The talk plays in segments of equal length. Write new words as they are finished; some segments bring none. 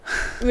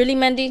Really,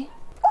 Mandy?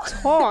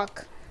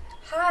 Talk.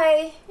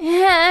 Hi.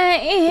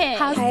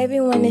 Hi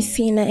everyone, it's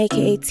Tina,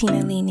 aka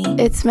Tina Lini.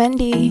 It's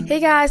Mendy. Hey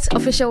guys,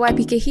 official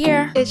YPK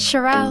here. It's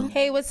Sherelle.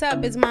 Hey, what's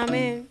up? It's my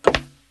man.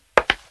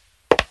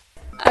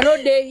 I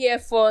know they're here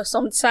for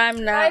some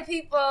time now. Hi,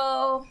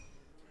 people.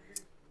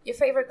 Your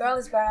favorite girl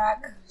is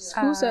back. Who's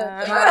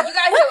up? You guys know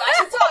I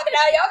should talk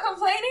now. Y'all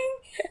complaining?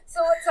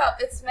 So what's up?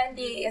 It's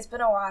Mendy. It's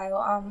been a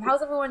while.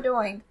 How's everyone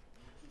doing?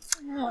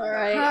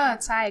 Alright.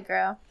 Tired,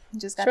 girl.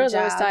 Just got Sher's a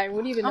job. always tired. What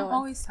have you been doing? I'm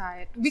always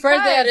tired.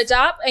 First day at a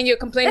job and you're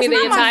complaining that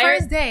It's you're not my tired?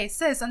 first day,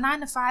 sis. A 9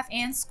 to 5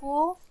 and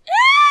school.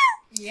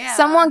 Yeah.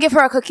 Someone give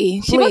her a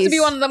cookie, She must be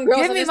one of them girls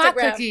Give on me Instagram.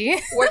 my cookie.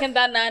 Working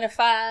that 9 to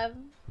 5.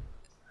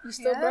 You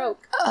still broke.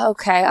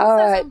 Okay, all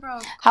right.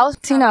 How's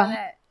Tina?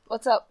 that.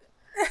 What's up?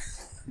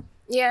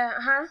 Yeah,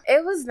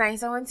 It was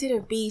nice. I went to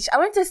the beach. I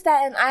went to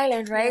Staten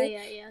Island, right?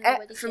 Yeah.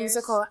 From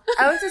Mexico.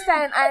 I went to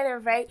Staten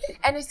Island, right?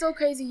 And it's so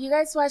crazy. You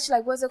guys watch,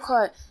 like, what's it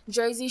called?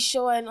 Jersey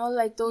Shore and all,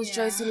 like, those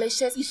Jersey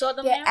Licious. You saw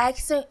them Their there?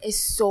 accent is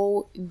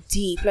so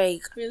deep.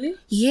 Like, Really?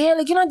 yeah,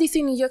 like, you know, they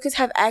say New Yorkers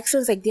have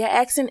accents. Like, their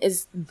accent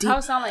is deep. How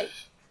it sound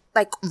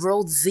like?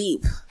 Real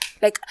deep.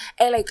 Like,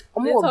 and like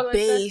They more talk like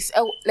bass.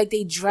 Like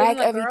they drag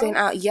like everything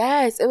girls? out.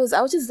 Yes, it was. I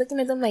was just looking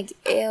at them like,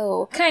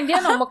 ew. Kind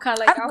of, no more kind.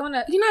 Like, I want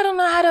to... You know, I don't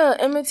know how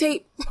to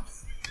imitate.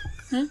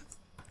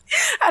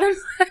 I don't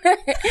know.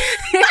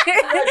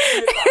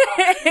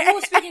 Who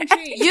was speaking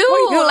tree?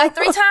 You like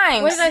 3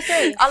 times. What did I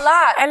say? A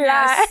lot. A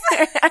lot.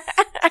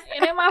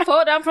 It ain't my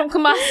fault. I'm from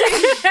Kumasi.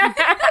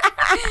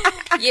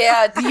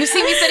 Yeah. Do you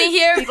see me sitting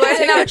here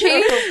blurting out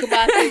trees? From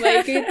Kumasi.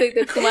 Like, you think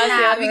that Kumasi...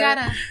 Nah, we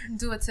gotta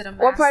do it to the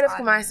What part of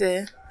mass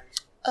Kumasi?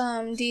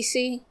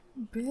 DC.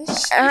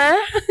 Bitch.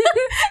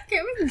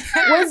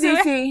 What's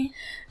DC?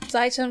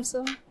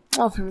 Daikamso.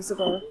 Oh, from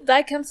Mexico.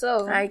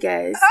 Daikamso. I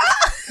guess.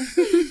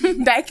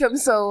 That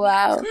comes so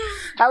wow.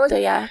 How was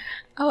it? Yeah.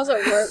 I was at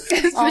work.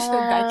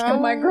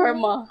 With my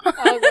grandma.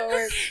 I was at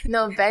work.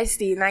 No,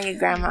 bestie, not your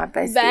grandma.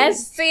 Bestie.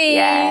 Bestie.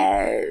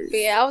 Yes. But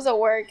yeah, I was at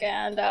work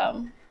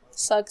and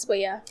sucks, but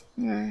yeah.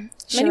 Mandy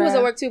Sure. was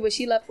at work too, but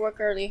she left work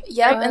early.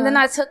 Yep. And then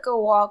I took a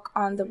walk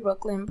on the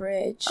Brooklyn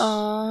Bridge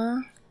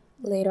Later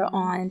later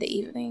on in the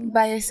evening.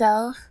 by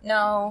yourself.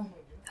 No.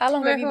 How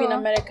long have you been in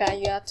America?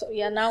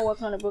 You're now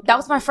working on the book. That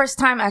was my first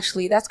time,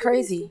 actually. That's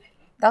crazy.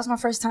 That was my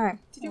first time.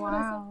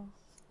 Wow.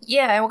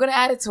 Yeah, and we're gonna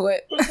add it to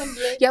it.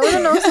 Yeah, I wanna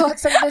know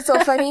something so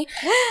funny.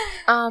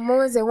 What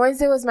was it?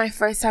 Wednesday was my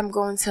first time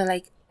going to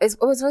like. It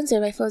was Wednesday,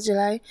 right? 4th of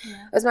July.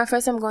 Yeah. It was my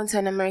first time going to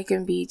an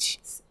American beach.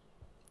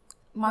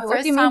 My What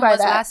first do you mean time by was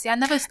that? last year. I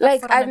never stepped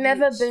Like foot on I've the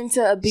never beach. been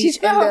to a beach. She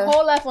spent her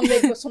whole life on there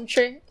for some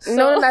trip. So.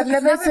 No, I've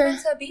never Never been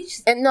been to a beach?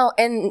 And no,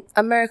 in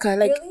America,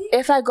 like Really?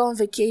 if I go on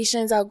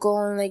vacations, I'll go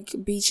on like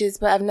beaches,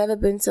 but I've never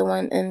been to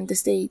one in the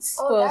States.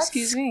 Oh, Well, that's-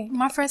 excuse me.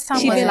 My first time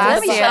She was been last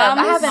let me year. shut up.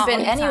 I haven't My been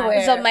own time.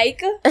 anywhere.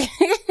 Jamaica?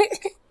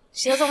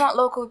 She doesn't want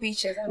local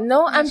beaches.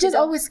 No, I'm just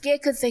always scared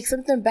because like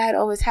something bad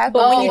always happens.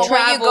 But when Oh, you but when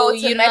you travel, go to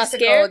you're not Mexico,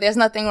 scared? there's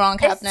nothing wrong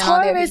it's happening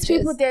on their tourist beaches.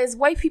 people. There's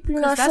white people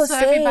not so that's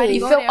what everybody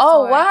safe. go Feel- there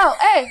oh, for. wow.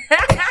 Hey.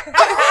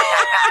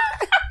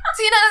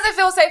 Tina doesn't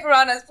feel safe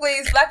around us.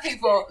 Please, black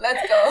people,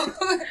 let's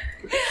go.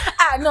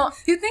 No.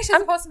 You think she's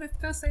supposed to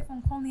feel safe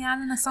on Coney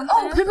Island or something?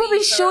 Oh, people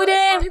be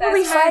shooting, people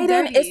be That's kinda fighting.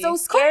 dirty. It's so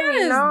scary.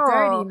 Coney No,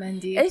 Island's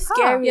dirty, Mendy. it's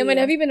scary. Yeah, man,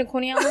 have you been to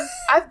Coney Island?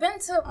 I've been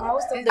to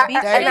most of the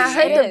beaches. And I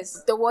heard It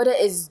is. the water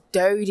is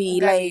dirty.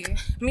 Dirty. Like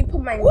me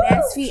put my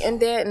nasty feet in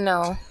there.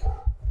 No.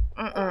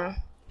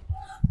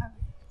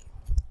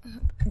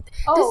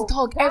 Oh, This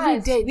dog every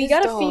guys, day. We this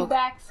got dog. a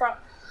feedback from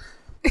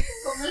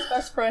his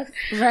best friend.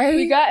 Right?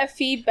 We got a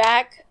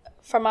feedback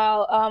from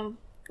our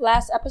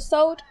last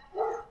episode.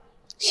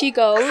 She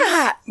goes,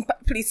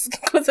 Please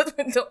close the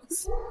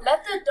windows.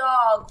 Let the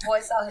dog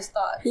voice out his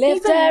thoughts.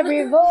 lift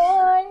every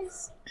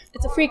voice.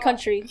 It's a free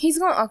country. He's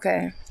going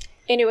okay.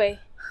 Anyway,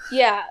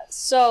 yeah.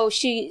 So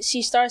she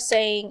starts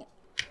saying,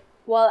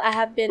 well, I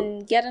have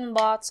been getting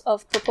lots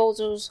of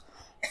proposals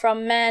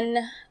from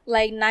men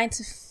like 9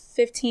 to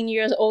 15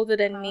 years older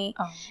than me,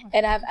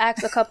 and I've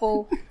asked a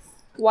couple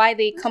why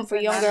they come for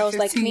young girls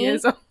like me.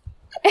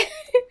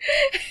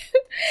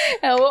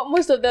 And what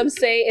most of them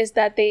say is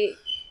that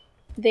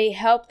they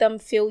help them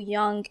feel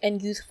young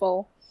and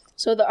youthful.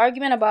 So the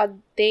argument about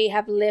they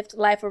have lived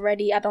life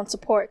already, I don't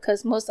support,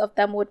 because most of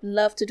them would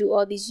love to do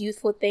all these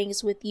youthful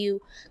things with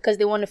you because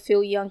they want to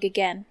feel young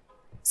again.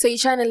 So you're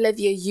trying to live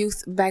your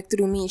youth back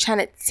through me, you're trying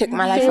to take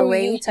my life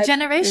away.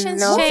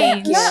 Generations No,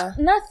 thank change.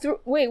 you. Not through.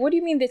 Wait, what do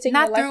you mean they take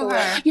Not my life through away?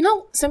 her. You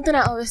know, something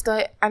I always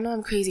thought, I know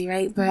I'm crazy,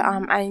 right? But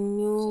I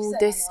knew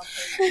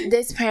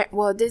this parent,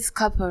 well, this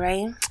couple,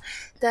 right?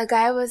 The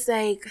guy was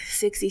like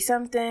 60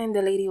 something,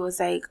 the lady was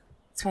like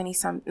 30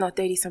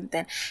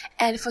 something.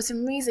 And for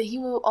some reason, he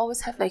will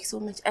always have like so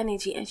much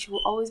energy and she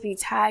will always be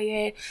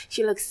tired.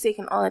 She looks sick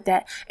and all of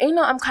that. And you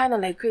know, I'm kind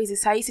of like crazy.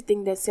 So I used to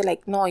think that, say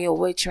like, no, you're a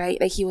witch,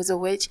 right? Like he was a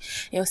witch.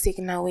 And he was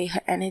taking away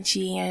her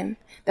energy. And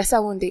that's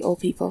how one day old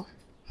people.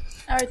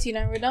 All right,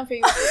 Tina, we're done for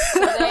you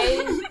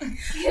today.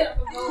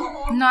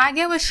 No, I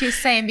get what she's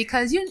saying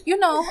because you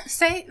know,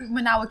 say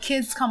when our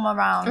kids come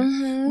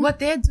around, what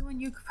they're doing,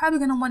 you're probably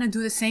gonna want to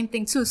do the same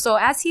thing too. So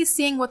as he's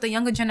seeing what the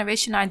younger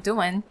generation are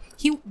doing,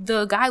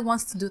 the guy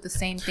wants to do the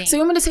same thing. So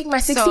you want me to take my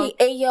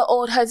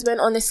 68-year-old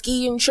husband on a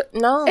skiing trip?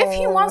 No. If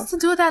he wants to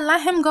do that,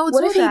 let him go do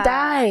that. What if he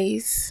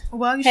dies?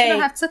 Well, you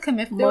shouldn't have took him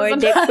if there More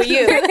was dick for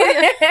you.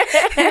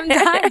 him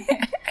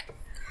dying.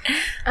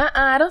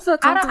 I don't feel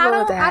comfortable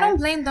with that. I don't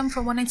blame them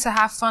for wanting to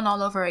have fun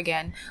all over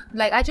again.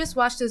 Like, I just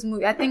watched this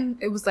movie. I think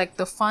it was like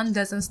the fun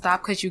doesn't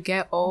stop because you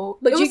get old.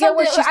 But you get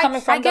where she's coming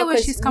from. I get where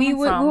she's coming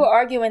from. We were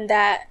arguing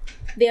that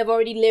they have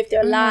already lived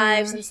their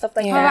lives and stuff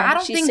like that. I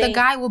don't think the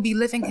guy will be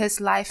living his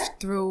life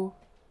through.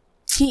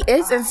 He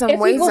is in some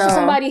ways. If he goes to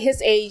somebody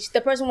his age,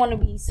 the person want to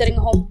be sitting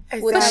home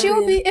with her. But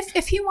she'll be,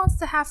 if he wants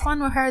to have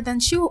fun with her, then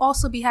she'll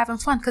also be having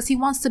fun because he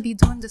wants to be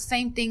doing the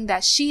same thing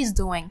that she's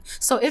doing.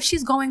 So if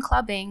she's going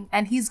clubbing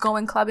and he's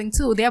going clubbing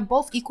too, they're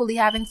both equally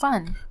having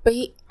fun. But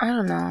I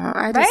don't know.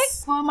 Right?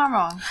 Or am I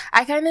wrong?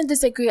 I kind of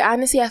disagree.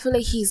 Honestly, I feel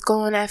like he's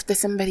going after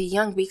somebody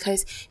young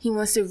because he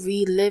wants to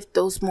relive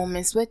those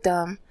moments with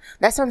them.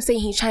 That's what I'm saying.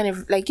 He's trying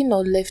to, like,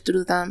 live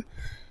through them.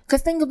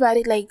 Because think about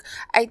it, like,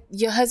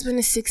 your husband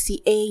is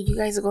 68, you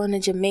guys are going to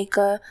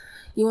Jamaica,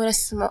 you want to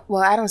smoke,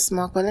 well, I don't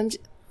smoke, but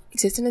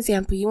just an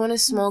example, you want to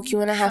smoke, you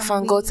want to have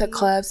fun, go to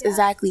clubs,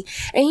 exactly.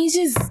 And he's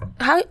just,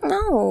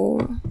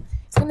 no,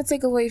 it's going to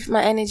take away from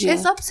my energy.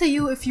 It's up to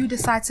you if you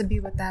decide to be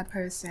with that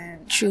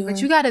person. True.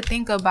 But you got to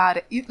think about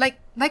it. You, like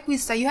we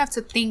said, you have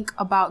to think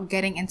about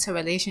getting into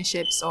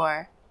relationships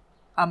or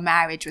a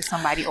marriage with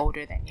somebody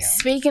older than you.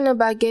 Speaking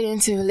about getting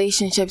into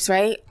relationships,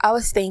 right? I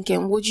was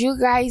thinking, would you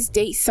guys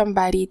date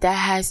somebody that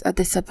has a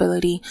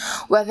disability?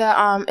 Whether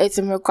it's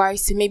in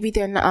regards to maybe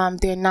they're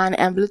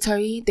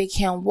non-ambulatory, they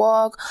can't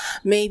walk,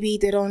 maybe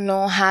they don't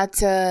know how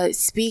to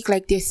speak,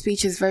 like their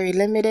speech is very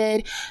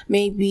limited,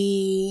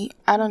 maybe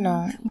I don't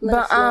know.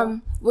 But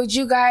would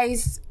you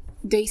guys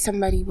date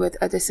somebody with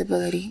a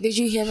disability? Did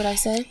you hear what I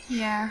said?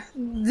 Yeah.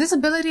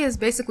 Disability is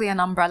basically an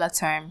umbrella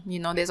term.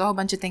 There's a whole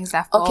bunch of things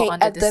that fall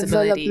under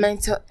disability.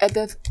 Developmental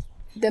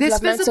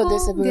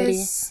disability.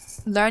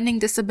 There's learning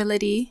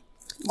disability.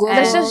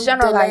 Let's just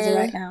generalize it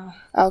right now.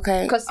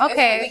 Okay.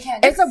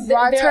 It's a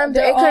broad term.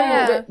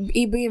 It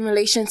can be in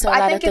relation to a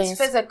lot of things. I think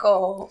it's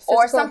physical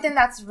or something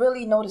that's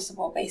really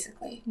noticeable,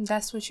 basically.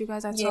 That's what you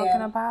guys are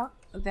talking about?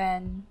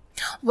 Then...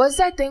 What's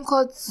that thing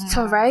called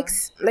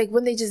Tourette's? Like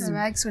when they just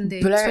Tourette's, when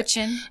they blur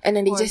twitching and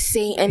then they just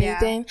say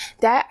anything.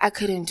 That I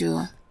couldn't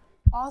do.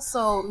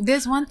 Also,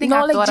 there's one thing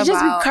I thought about.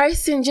 Just be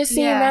cursing, just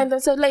saying random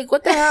stuff. Like,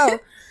 what the hell?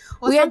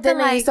 We had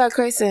dinner and you start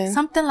cursing.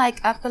 Something like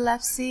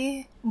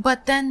epilepsy.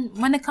 But then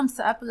when it comes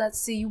to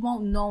epilepsy, you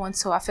won't know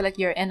until I feel like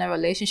you're in a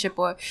relationship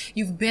or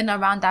you've been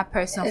around that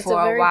person for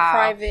a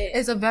while.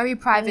 It's a very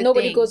private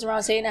Nobody thing. goes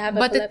around saying I have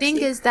epilepsy. But the thing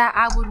is that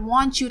I would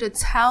want you to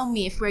tell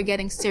me if we're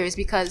getting serious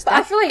because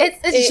I feel like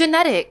it's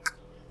genetic.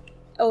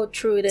 Oh,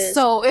 true, it is.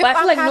 So if I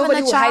feel like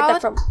nobody will hide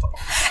that from.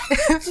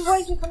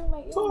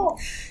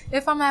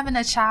 If I'm having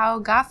a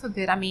child, God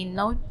forbid, I mean,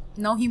 no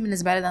human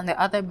is better than the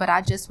other, but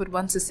I just would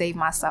want to save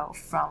myself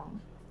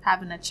from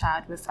having a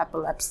child with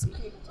epilepsy.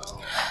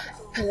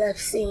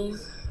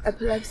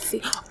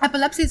 Epilepsy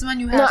is when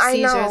you have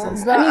seizures and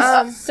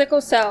stuff. Sickle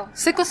cell.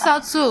 Sickle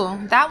cell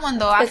too. That one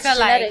though, I feel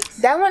genetics.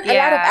 like that one. A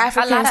lot of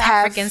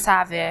Africans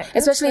have it,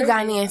 especially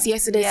Ghanaians.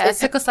 Yes, it is. Yeah,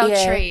 sickle cell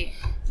trait.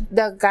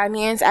 The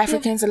Ghanaians,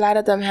 Africans, a lot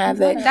of them have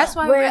it. That's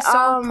why we're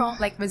so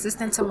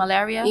resistant to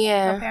malaria.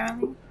 Yeah,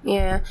 apparently.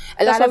 Yeah,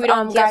 a lot of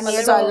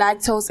Ghanaians are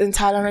lactose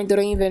intolerant. They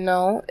don't even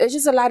know. It's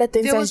just a lot of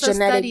things that's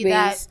genetic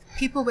based.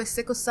 People with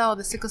sickle cell,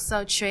 the sickle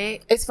cell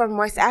trait, it's from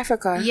West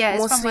Africa. Yeah,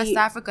 it's from West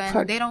Africa,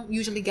 and they don't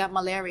usually get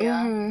malaria.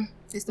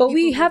 Mm-hmm. But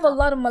we have a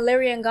lot of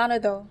malaria in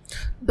Ghana, though.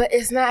 But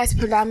it's not as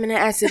predominant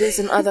as it is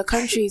in other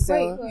countries,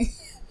 though.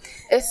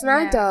 It's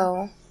not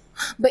though.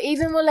 But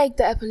even with like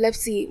the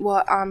epilepsy,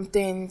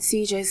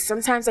 seizures,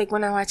 sometimes like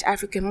when I watch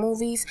African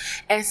movies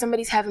and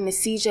somebody's having a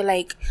seizure,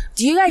 like,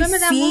 do you guys remember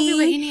that movie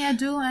with Ini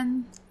Adu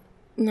and?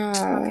 No.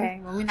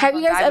 Okay. Well, have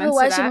you guys ever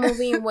watched a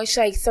movie in which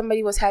like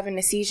somebody was having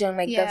a seizure and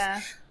like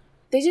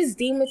they just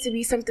deem it to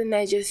be something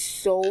that's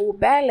just so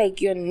bad, like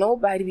you're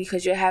nobody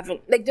because you're having,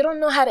 like, they don't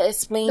know how to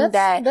explain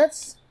that.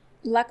 That's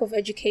lack of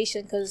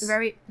education because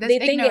they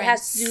think it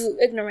has to do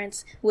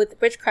ignorance with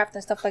witchcraft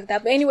and stuff like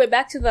that. But anyway,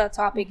 back to the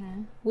topic.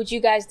 Would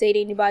you guys date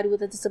anybody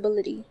with a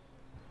disability?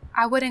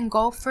 I wouldn't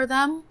go for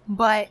them,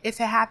 but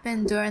if it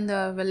happened during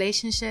the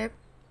relationship,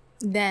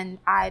 then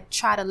I'd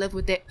try to live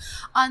with it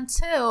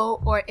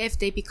until or if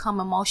they become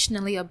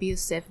emotionally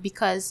abusive.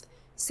 Because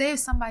say if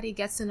somebody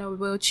gets in a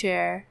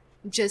wheelchair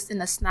just in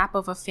a snap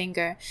of a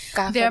finger,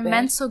 their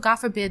mental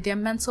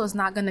is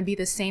not going to be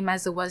the same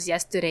as it was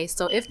yesterday.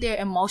 So if they're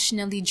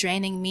emotionally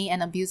draining me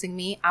and abusing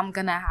me, I'm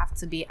going to have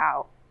to be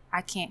out.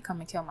 I can't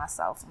come and kill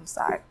myself. I'm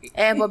sorry.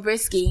 And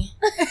Bobrisky.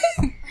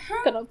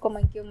 Gonna come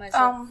and kill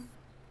myself.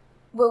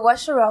 With what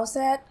Sherelle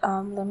said,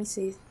 let me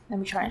see. Let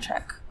me try and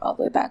track all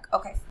the way back.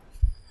 Okay.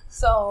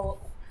 So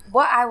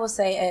what I will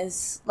say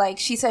is, like,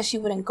 she said she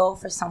wouldn't go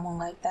for someone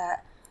like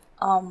that.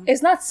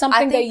 It's not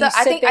something that you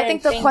sit there I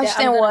think and the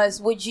question that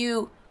was, would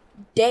you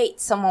date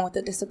someone with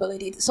a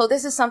disability? So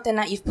this is something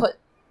that you've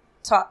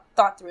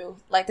thought through.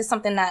 Like, this is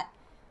something that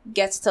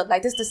gets to,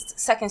 like, this is the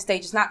second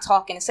stage. It's not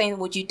talking. It's saying,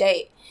 would you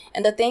date?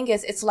 And the thing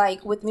is, it's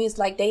like, with me, it's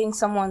like dating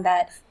someone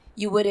that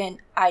you wouldn't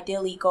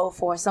ideally go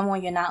for,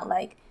 someone you're not,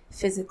 like,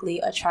 physically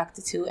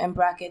attracted to, in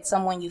brackets,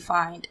 someone you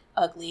find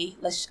ugly.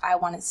 I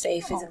want to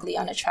say physically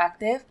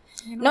unattractive.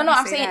 No,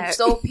 I'm saying that.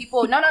 So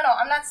people. No.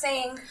 I'm not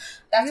saying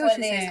that's what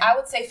it is. Saying. I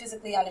would say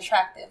physically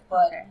unattractive,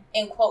 but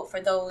in quote for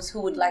those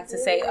who would like to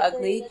say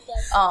ugly.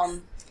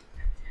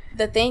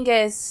 The thing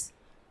is,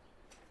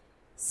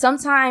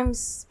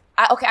 sometimes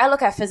I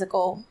look at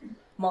physical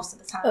most of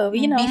the time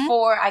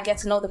before I get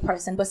to know the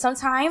person. But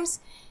sometimes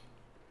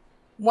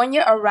when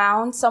you're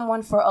around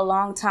someone for a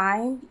long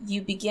time,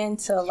 you begin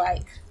to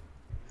like.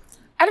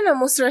 I don't know,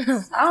 most right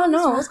now. I don't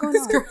know. What's going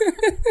on?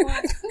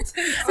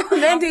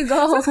 Mandy,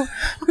 go.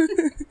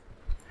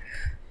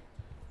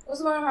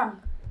 What's going on?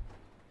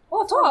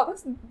 Oh, talk.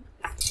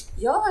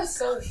 Y'all are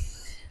so...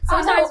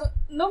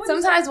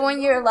 Sometimes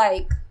when you're,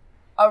 like,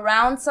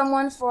 around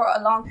someone for a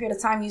long period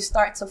of time, you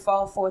start to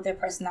fall for their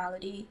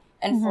personality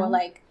and for,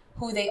 like,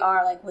 who they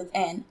are, like,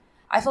 within.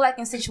 I feel like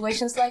in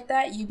situations like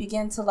that, you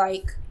begin to,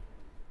 like,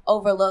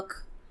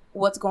 overlook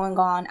what's going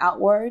on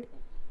outward,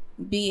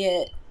 be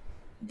it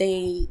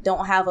they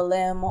don't have a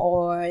limb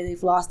or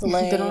they've lost a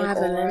leg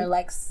or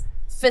like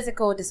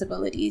physical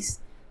disabilities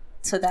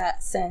to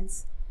that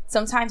sense.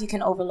 Sometimes you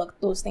can overlook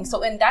those things.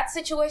 So in that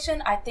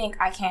situation, I think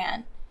I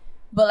can.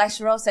 But like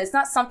Sherelle said, it's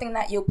not something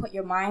that you'll put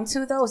your mind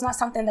to, though. It's not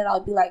something that I'll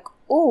be like,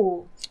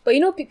 ooh. But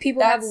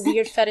people have a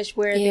weird fetish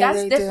where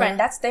that's different.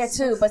 That's there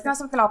too. But it's not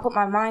something I'll put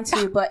my mind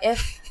to. But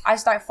if I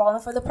start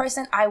falling for the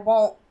person, I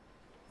won't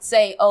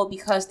say, oh,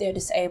 because they're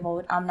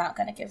disabled, I'm not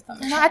gonna give them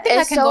a chance. I think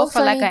I can go for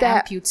like an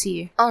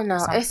amputee. Oh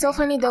no, it's so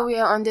funny that we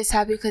are on this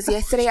topic because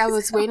yesterday I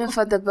was waiting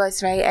for the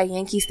bus right at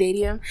Yankee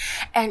Stadium,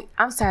 and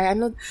I'm sorry, I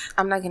know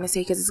I'm not gonna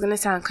say because it's gonna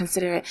sound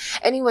considerate.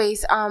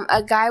 Anyways,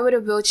 a guy with a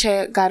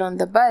wheelchair got on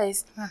the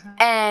bus,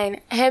 and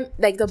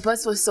the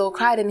bus was so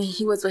crowded, and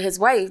he was with his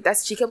wife.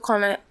 She kept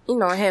calling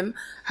him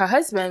her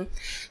husband.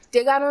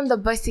 They got on the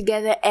bus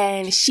together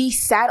and she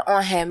sat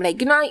on him. Like,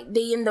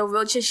 they in the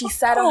wheelchair, she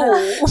sat on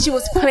her. She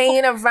was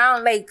playing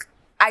around like,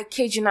 I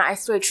kid you not, I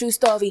swear, true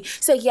story.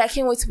 It's like, yeah, I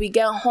can't wait till we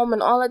get home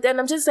and all of that. And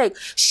I'm just like,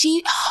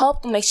 she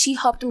helped him. Like, she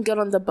helped him get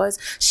on the bus.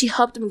 She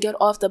helped him get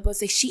off the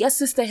bus. Like, she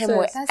assisted him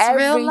with everything.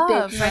 Real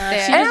love right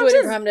there. She was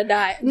waiting for him to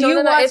die. No,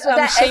 it's with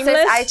that Shameless?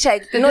 SSI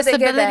check. They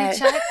get that.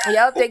 Check?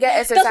 Yep, they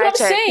get SSI That's what I'm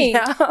check. saying.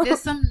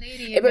 There's some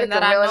lady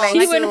that I know.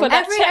 She went for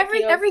that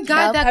every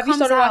guy that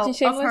comes out of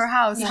Shameless? her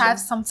house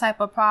has some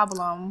type of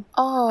problem.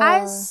 Oh,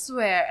 I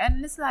swear.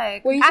 And it's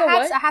like,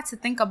 I had to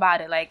think about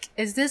it. Like,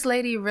 is this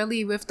lady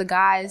really with the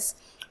guys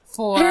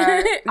for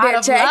out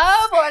of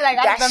love or like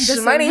out of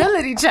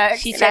disability check?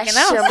 She checking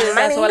out.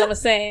 That's what I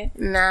was saying.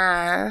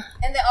 Nah.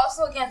 And then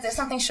also, again, there's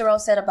something Sherelle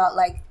said about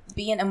like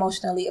being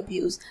emotionally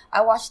abused.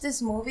 I watched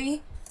this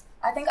movie.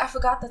 I think I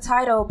forgot the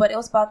title, but it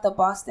was about the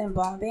Boston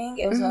bombing.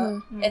 It was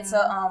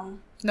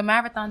the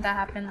marathon that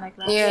happened like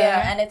last year.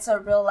 Yeah, and it's a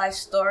real life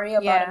story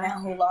about a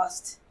man who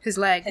lost his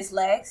legs.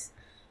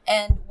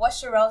 And what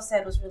Sherelle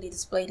said was really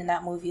displayed in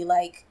that movie.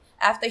 Like,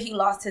 after he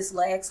lost his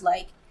legs,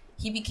 like,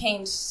 he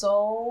became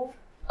so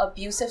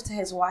abusive to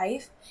his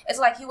wife. It's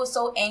like he was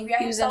so angry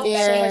at himself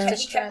that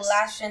he kept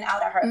lashing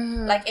out at her.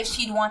 Like, if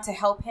she'd want to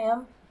help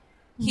him,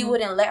 he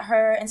wouldn't let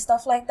her and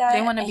stuff like that.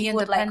 They want to be independent. He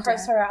would, like,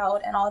 curse her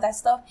out and all that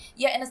stuff.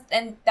 Yeah,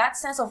 and that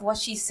sense of what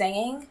she's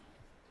saying,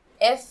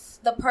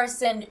 if the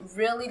person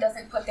really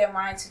doesn't put their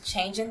mind to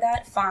changing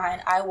that,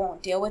 fine, I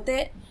won't deal with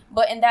it.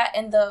 But in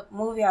the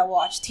movie I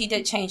watched, he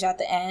did change at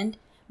the end.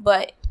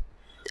 But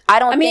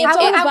I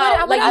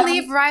wouldn't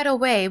leave right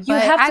away. But you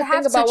have to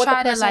think about what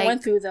the person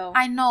went through, though.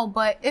 I know,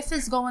 but if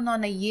it's going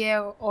on a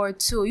year or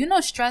two,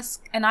 stress,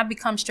 and I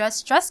become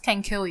stressed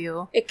can kill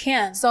you. It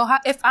can. So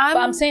if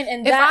I'm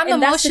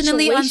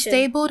emotionally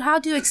unstable, how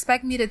do you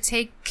expect me to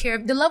take care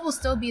of? The level will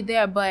still be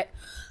there, but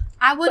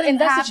I wouldn't. But in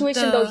that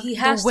situation, though, he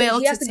has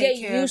to get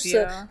used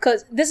to,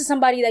 because this is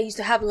somebody that used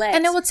to have legs,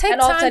 and it would take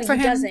time for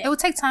him. It would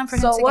take time for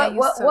him to get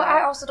used to. What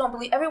I also don't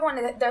believe,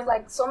 there's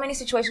like so many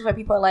situations where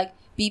people are like,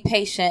 be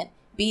patient,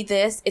 be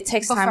this. It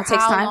takes time. It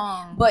takes time.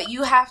 Long? But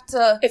you have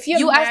to. If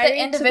you as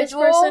the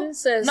individual,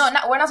 we're not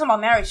talking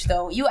about marriage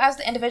though. You as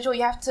the individual,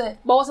 you have to.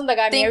 But wasn't the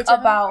guy married to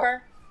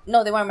her?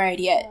 No, they weren't married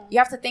yet. Yeah. You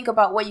have to think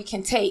about what you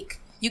can take.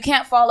 You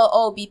can't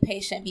follow, be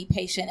patient,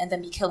 and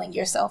then be killing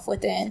yourself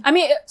within. I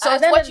mean, so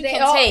it's what you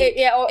can take.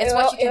 It's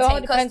what you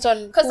can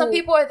take. Because some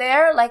people are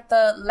there, like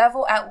the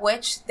level at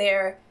which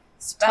they're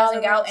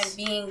spazzing out and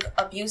being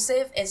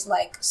abusive is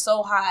like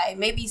so high.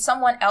 Maybe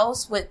someone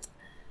else with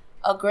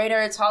a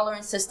greater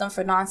tolerance system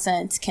for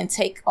nonsense can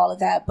take all of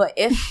that. But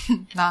if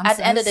at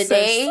the end of the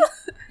day,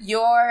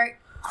 you're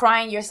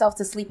crying yourself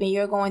to sleep and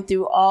you're going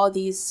through all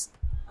these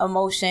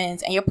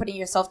emotions and you're putting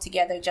yourself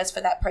together just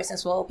for that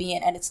person's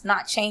well-being and it's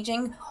not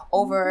changing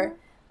over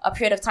a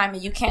period of time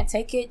and you can't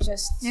take it,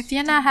 just if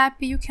you're not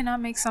happy, you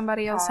cannot make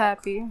somebody else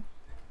happy.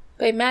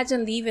 But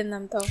imagine leaving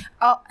them though.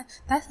 Oh,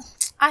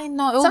 that's I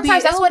know.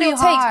 Sometimes that's what it'll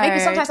take. Maybe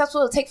hard. sometimes that's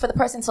what it'll take for the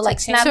person to like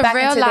snap To back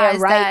into their realize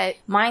right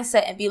that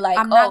mindset and be like,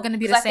 I'm not gonna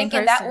be the 'cause same I think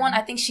in that person. one,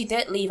 I think she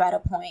did leave at a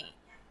point.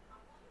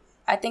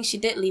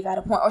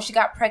 Or she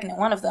got pregnant,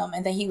 one of them,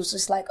 and then he was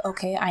just like,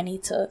 okay, I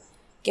need to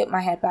get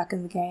my head back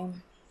in the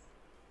game.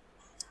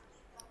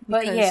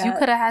 But Because yeah, you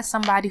could have had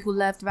somebody who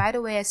left right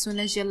away as soon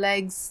as your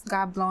legs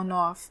got blown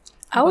off.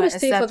 I would have But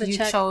stayed for except the you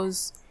check.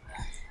 chose.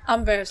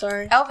 I'm very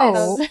sorry.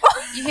 Elvis,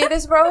 you hear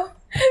this, bro?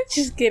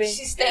 Just kidding.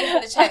 She's staying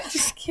for the check.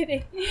 Just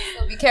kidding.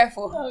 So be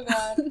careful. Oh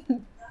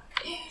god.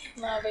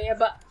 No,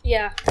 but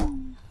yeah,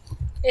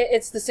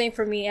 it's the same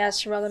for me as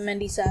Sharella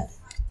Mendy said.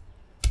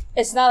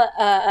 It's not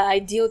a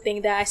ideal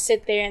thing that I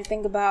sit there and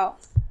think about.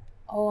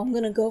 Oh, I'm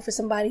gonna go for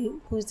somebody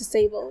who's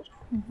disabled.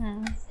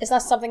 Mm-hmm. It's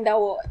not something that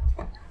will.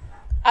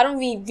 I don't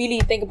really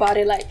think about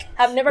it. Like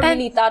I've never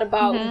really thought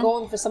about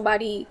going for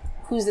somebody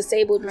who's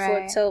disabled before.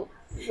 Right. Till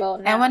well,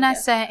 now, And when I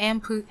guess. say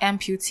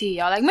amputee,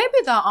 y'all, like maybe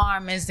the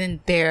arm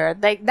isn't there.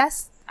 Like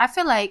that's. I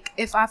feel like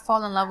if I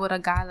fall in love with a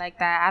guy like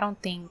that, I don't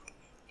think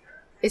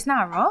it's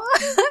not wrong.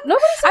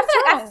 Nobody's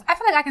I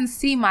feel like I can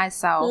see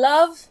myself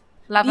beauty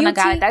loving a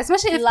guy like that,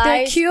 especially if they're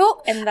lies cute.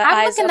 in the I'm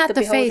eyes looking of at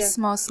the the face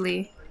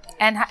mostly,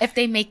 and if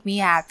they make me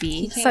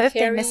happy. can't So if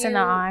they're carry missing you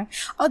an arm,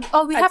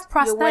 oh, we have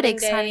your wedding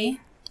prosthetics, day. honey.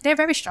 They're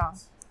very strong.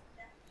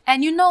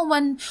 And you know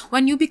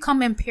when you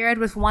become impaired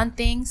with one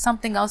thing,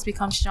 something else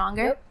becomes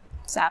stronger. Yep.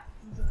 So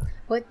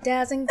What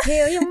doesn't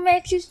kill you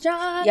makes you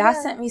strong. Y'all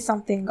sent me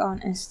something on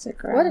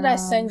Instagram. What did I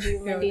send you,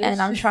 Mindy?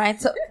 And I'm trying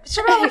to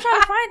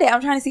find it.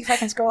 I'm trying to see if I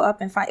can scroll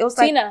up and find it. It was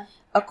like Tina,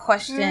 a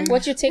question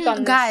what's your take on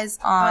this? guys,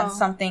 on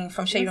something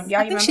from Shade Room. Y'all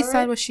I think remember she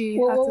said it? what she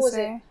Well, had what to was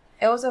say.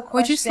 It was a question.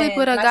 Would you sleep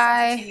with a and I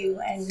guy sent it to you,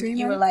 and 3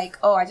 you were months? like,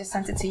 "Oh, I just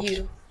sent it to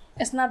you."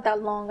 It's not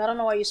that long. I don't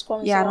know why you're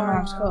scrolling. Yeah, I so don't know.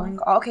 I'm long.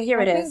 scrolling. Oh, okay, here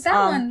it I think is. that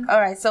one. All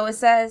right, so it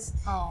says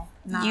Oh,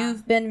 nah.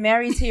 you've been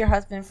married to your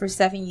husband for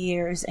 7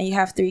 years, and you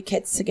have 3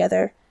 kids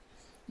together.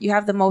 You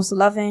have the most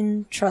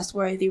loving,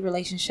 trustworthy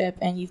relationship,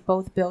 and you've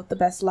both built the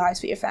best lives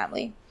for your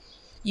family.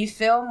 You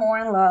feel more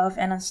in love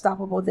and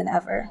unstoppable than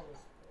ever.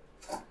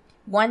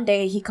 One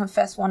day, he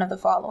confessed one of the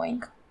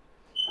following.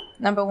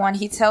 Number 1,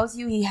 he tells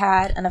you he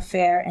had an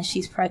affair and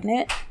she's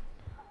pregnant.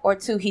 Or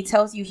 2, he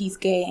tells you he's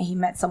gay and he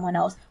met someone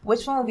else.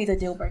 Which one would be the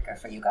deal breaker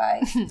for you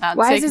guys? I'll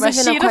Why is take this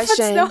even a Rashida for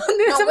question? Stone.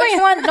 No,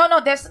 which one? No,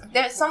 there's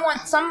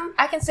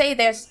I can say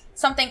there's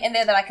something in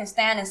there that I can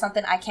stand and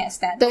something I can't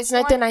stand. There's Which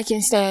one? nothing I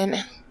can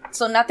stand.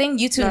 So nothing?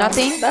 You two,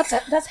 nothing?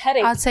 That's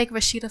headache. I'll take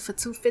Rashida for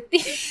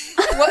 $250.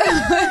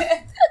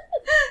 What?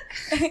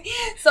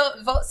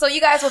 So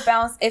you guys would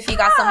bounce if you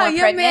got someone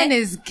your pregnant. man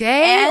is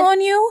gay And-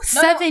 on you?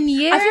 No, 7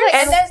 years? I feel like-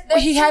 And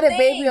there's he two had a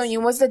baby things. on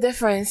you. What's the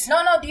difference?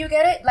 No, do you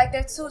get it? Like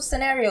there's 2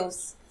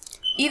 scenarios.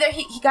 Either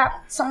he got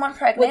someone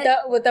pregnant.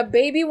 with the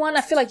baby one,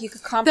 I feel like you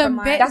could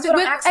compromise. That's what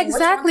I'm asking. Which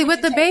exactly. one would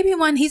With the you take? baby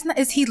one, he's not.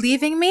 Is he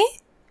leaving me?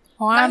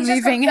 Or No, I'm he's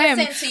just leaving him?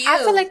 confessing to I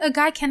you. feel like a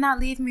guy cannot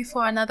leave me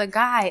for another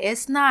guy.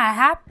 It's not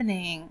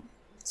happening.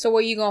 So,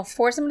 were you gonna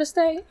force him to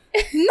stay?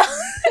 No,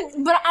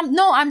 but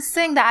I'm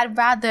saying that I'd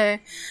rather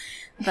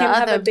the Him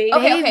have other a baby?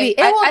 Okay. It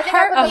will I think I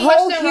hurt put a the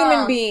whole question human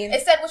wrong. being.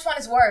 It said which one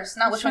is worse,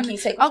 not which one can you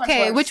take.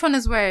 Okay, which one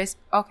is worse?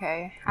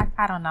 Okay,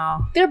 I don't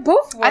know. They're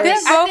both worse. They're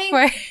I both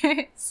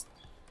think- worse.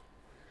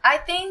 I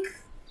think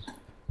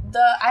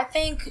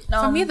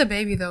For me, the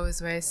baby though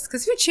is worse.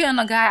 Because if you cheat on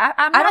a guy,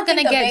 I'm I not don't gonna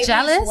think the get baby's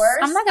jealous. worse.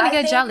 I'm not gonna I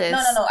get think- jealous. No,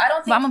 I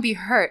don't But I'm think. gonna be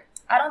hurt.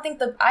 I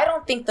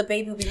don't think the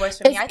baby would be worse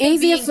for me. I It's think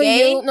easier being for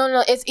gay, you.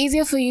 No, it's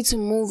easier for you to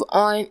move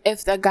on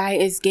if the guy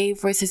is gay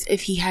versus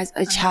if he has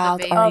a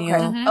child baby. on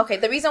Okay. you. Okay.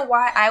 The reason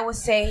why I would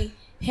say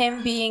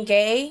him being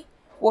gay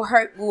will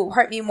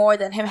hurt me more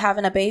than him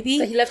having a baby.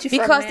 That he left you for a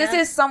because man? this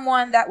is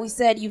someone that we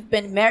said you've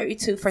been married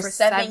to for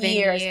 7 7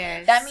 years.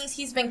 years. That means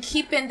he's been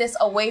keeping this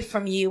away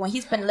from you, and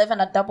he's been living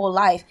a double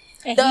life.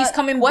 And he's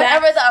coming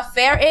whatever back. the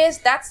affair is,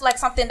 that's like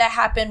something that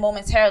happened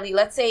momentarily.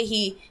 Let's say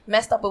he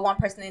messed up with one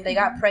person and they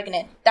got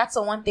pregnant. That's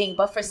the one thing.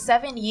 But for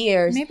 7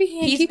 years, Maybe he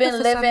ain't he's keep it been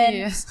for 7 living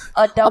years.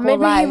 a double Or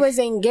maybe life. he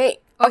wasn't gay.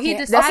 Or he Okay,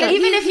 decided- that's Okay, a-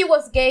 even if he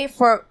was gay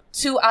for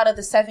 2 out of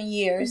the 7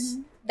 years,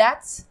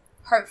 that's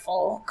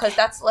hurtful because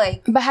that's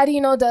like But how do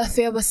you know the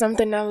affair was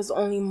something that was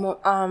only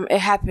it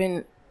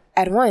happened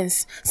at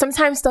once?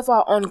 Sometimes stuff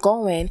are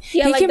ongoing.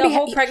 Yeah, He like can the be-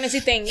 whole pregnancy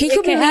thing. he It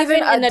could be can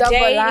living happen in a a double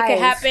day. It life. can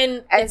happen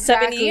in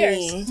 7 Exactly.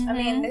 years. I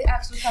mean, they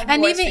actually can be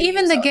And worse for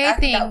even you, the so gay I think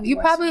that thing, would be you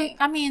worse for probably, me.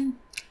 I mean,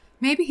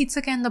 maybe he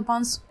took it in the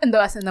buns, in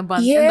the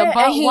buns, Yeah, in the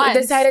bun and he once,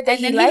 decided that and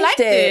he then liked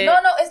it. No,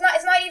 it's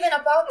not even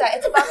about that.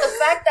 It's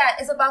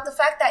about the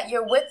fact that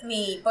you're with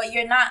me, but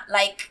you're not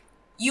like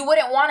you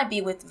wouldn't want to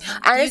be with me. Do you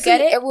Honestly, get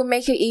it? it would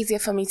make it easier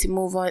for me to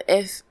move on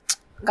if,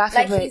 God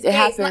Like forbid, he's it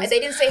gay. It's not- happens. they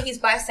didn't say he's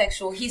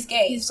bisexual. He's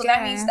gay. He's so that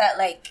gay. means that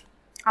like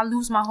I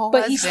lose my whole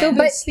But he's still husband.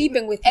 been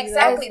sleeping with you.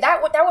 exactly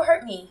that would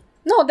hurt me.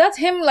 No, that's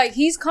him. Like,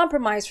 he's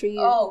compromised for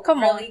you. Oh, come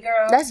really, on,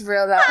 girl? That's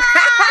real though.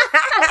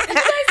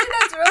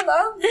 That's real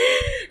though.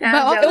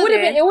 But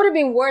it would have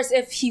been worse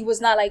if he was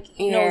not like,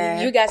 you Yeah.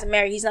 know, you guys are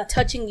married. He's not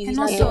touching you. He's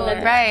not also, doing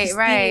nothing. right, He's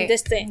right. being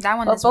this thing. That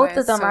one But is both worse,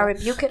 of them, so. I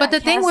rebuke it. But the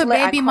thing with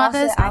baby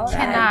mothers, I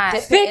cannot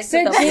Fix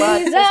it,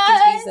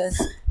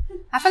 Jesus.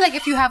 I feel like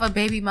if you have a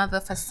baby mother,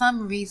 for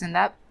some reason,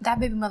 that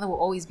baby mother will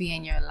always be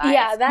in your life.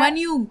 Yeah, when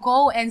you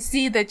go and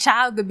see the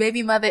child, the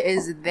baby mother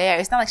is there.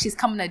 It's not like she's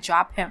coming to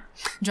drop him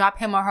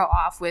or her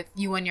off with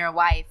you and your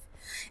wife.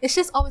 It's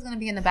just always going to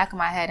be in the back of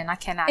my head, and I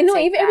cannot. And no,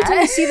 take even every that.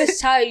 time you see this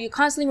child, you're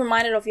constantly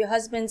reminded of your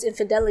husband's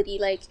infidelity.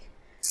 Like,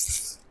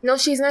 No,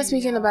 she's not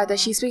speaking about that.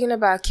 She's speaking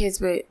about kids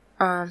with,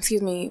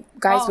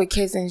 guys with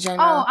kids in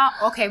general.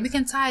 Okay, we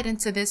can tie it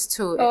into this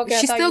too. Oh, okay, I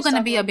She's thought still you going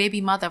to were be a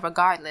baby mother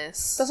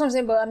regardless. that's what I'm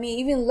saying. But I mean,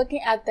 even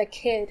looking at the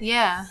kid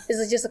Yeah.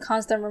 is just a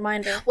constant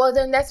reminder. Well,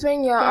 then that's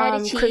when your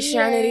Daddy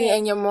Christianity cheated.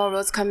 and your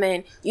morals come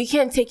in. You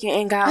can't take your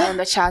anger out on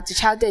the child. The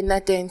child did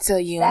nothing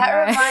to you.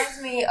 That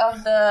reminds me of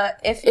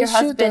if your It's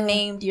true, husband though.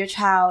 named your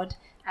child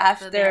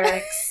after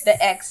the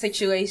ex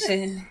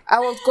situation. I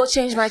will go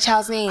change my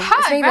child's name. Hi,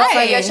 It's not even right.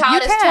 funny. Your child You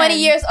is can. 20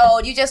 years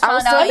old. You just I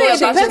was found out telling you're you,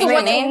 It about to depends change on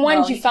your what name.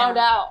 one No, you found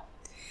can't. out.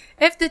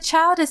 If the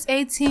child is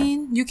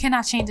 18, you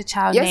cannot change the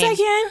child's Yes, name. I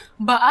can.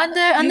 But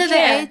under the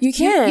can. age, You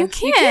can. You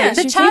can. You can.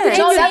 The You child can. is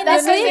So 18 that's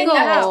is the thing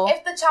legal.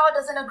 If the child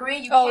doesn't agree,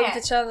 you Oh, can't.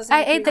 the child is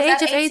At the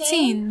age of 18,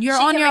 18, you're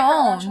she on can your make her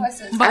own own.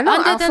 choices. But I know,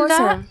 other I'll than force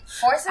that, him.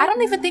 Force it? I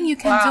don't even think you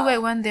can Wow. do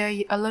it when they're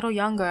a little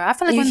younger. I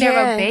feel like You when they're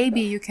a can.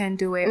 baby, you can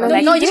do it. No, Or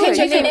like, No, you you can can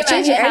change your name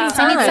change it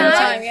anytime.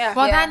 anytime. Yeah.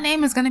 well, Yeah. that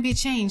name is going to be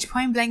changed.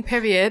 Point blank,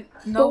 period.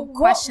 No But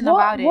question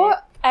about it.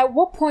 At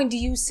what point do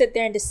you sit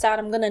there and decide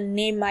I'm gonna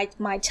name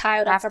my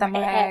child after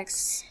my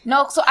ex?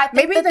 No, so I think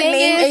Maybe the the thing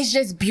name is, is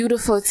just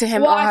beautiful to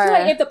him Well, or I her. feel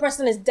like if the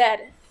person is dead,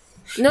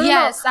 No,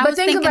 Yes, I but was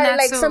think thinking about it. that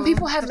Like too. some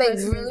people have The like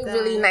person really, is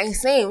really dead.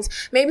 nice names.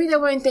 Maybe they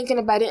weren't thinking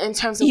about it in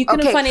terms of You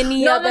couldn't find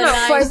any no, other no.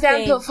 For nice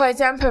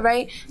example,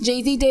 right?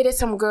 Jay-Z dated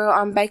some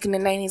girl back in the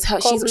 90s.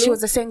 She Blue?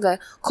 was a singer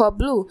called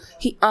Blue.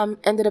 He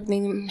ended up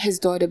naming his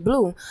daughter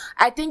Blue.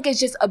 I think it's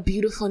just a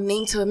beautiful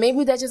name to it.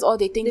 Maybe that's just all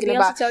they're did thinking Beyonce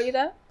about. tell you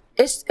that?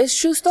 It's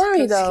true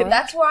story though.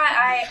 that's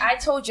why I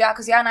told y'all,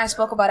 because y'all and I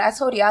spoke about it. I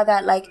told y'all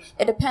that like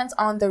it depends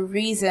on the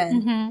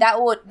reason. Mm-hmm.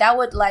 That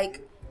would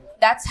like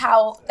that's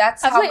how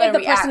I feel like if the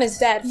react. person is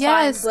dead,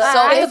 Yes, fine. But So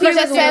I if the agree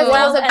person with says you.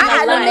 well, and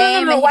I alive.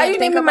 name, and Why you you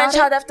think naming my about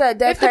child it? after a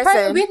dead If the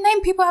person? we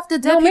name people after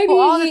dead No, maybe people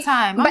all the he-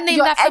 time. But I'm named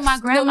your after my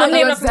ex- grandmother. I'm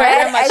named your after my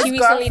dead grandma. She recently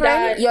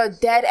ex-girlfriend? died. Your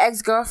dead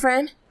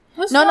ex-girlfriend?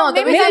 No,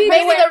 the reason maybe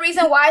maybe they the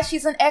reason why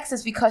she's an ex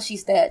is because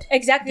she's dead.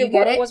 Exactly You get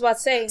what I it? was about to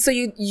say. So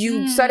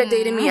you started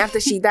dating me after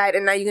she died,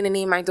 and now you're gonna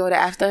name my daughter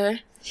after her?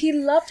 He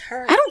loved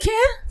her. I don't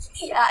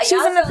care. Yeah,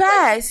 She's in the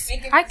past.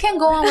 I can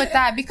go on with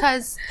that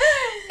because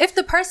if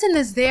the person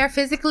is there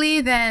physically,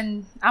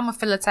 then I'm gonna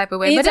feel a type of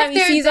way. But Anytime if you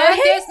they're see dead,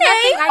 that, there's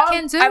hey, nothing I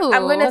can do.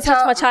 I'm gonna That's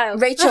tell my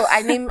child. Rachel.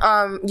 I named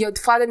your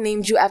father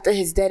named you after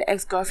his dead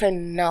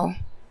ex-girlfriend. No.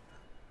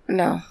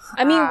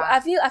 I mean,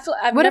 I feel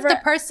I've What never. if the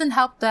person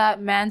helped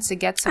that man to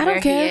get to I where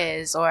don't he care.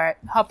 is, or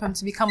help him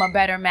to become a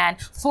better man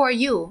for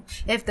you?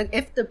 If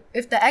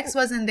the ex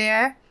wasn't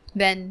there,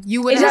 then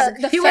you would It's have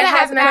just the you would It has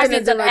have nothing to married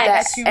do the with that.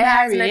 ex you It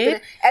has married.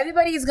 nothing.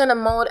 Everybody's gonna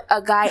mold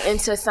a guy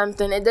into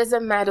something. It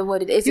doesn't matter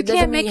what it is. You It doesn't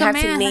can't mean make you a have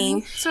to man, name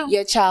honey. So-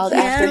 your child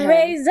after him.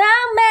 raise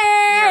a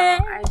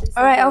man.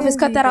 All right, Elvis,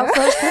 cut that out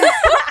first.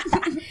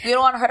 We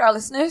don't want to hurt our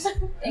listeners.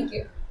 Thank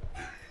you.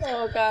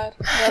 Oh God.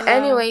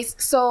 Anyways,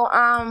 so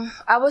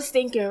I was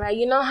thinking, right?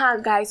 You know how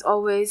guys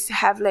always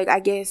have like, I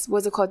guess,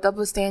 what's it called,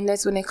 double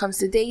standards when it comes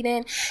to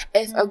dating.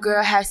 If a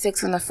girl has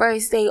sex on the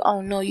first date,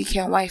 oh no, you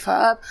can't wife her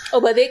up. Oh,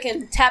 but they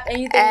can tap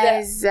anything that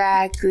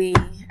Exactly.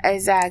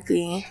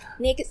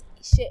 niggas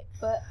shit.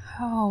 But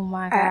Oh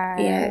my god.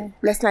 Yeah,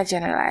 let's not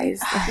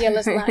generalize. yeah,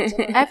 let's not.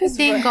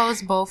 Everything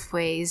goes both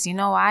ways. You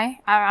know why?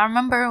 I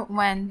remember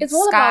when It's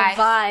all Sky, about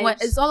vibes. When,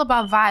 it's all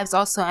about vibes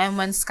also. And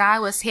when Sky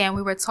was here and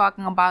we were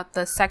talking about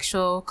the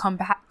sexual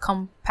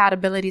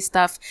compatibility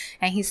stuff,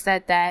 and he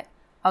said that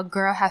a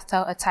girl had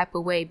felt a type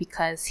of way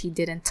because he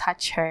didn't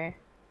touch her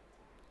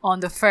on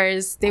the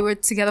first, they were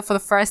together for the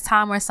first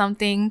time or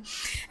something,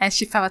 and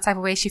she felt a type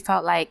of way. She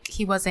felt like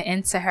he wasn't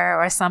into her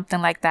or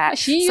something like that.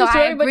 She used to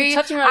everybody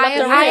touching her left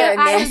and right.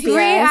 I Nasty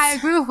agree. ass. I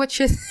agree with what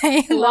you're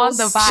saying along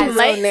the She's vibes.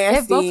 so nasty.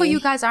 If both of you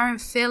guys aren't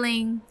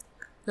feeling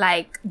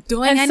like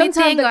doing And sometimes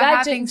anything the or guy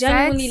having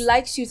genuinely sex,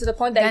 likes you to the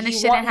point that then it he,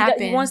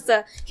 shouldn't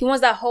he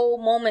wants that whole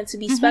moment to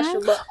be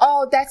special. But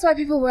Oh, that's why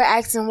people were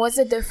asking, what's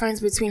the difference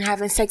between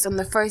having sex on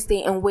the first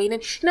date and waiting?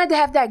 You know, they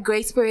have that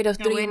grace period of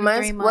 3 waiting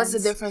months. 3 What's the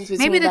months. difference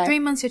between maybe the that? 3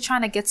 months you're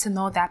trying to get to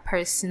know that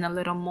person a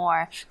little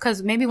more,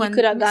 because maybe when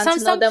could have gotten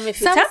to know them if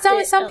you tapped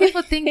it. some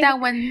people think that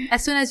when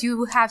as soon as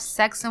you have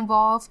sex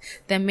involved,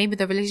 then maybe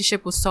the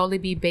relationship will solely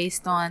be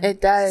based on It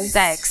does.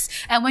 sex.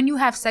 And when you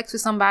have sex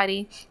with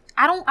somebody,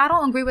 I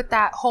don't agree with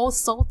that whole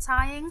soul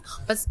tying,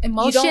 but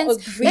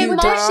emotions. agree with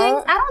that?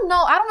 Emotions. I don't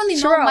know. I don't really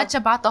know Sure. much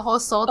about the whole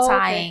soul oh,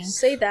 tying. okay,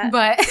 say that.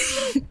 But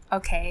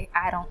okay,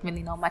 I don't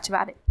really know much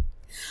about it.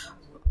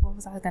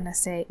 was I gonna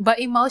say? But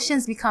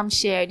emotions become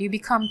shared. You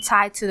become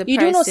tied to the You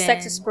person. do know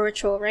sex is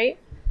spiritual, right?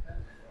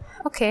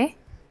 Okay.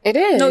 It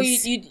is. No,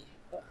 you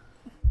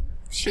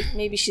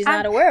maybe she's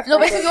not aware of No,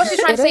 that. basically what she's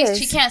trying to It say is is.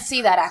 she can't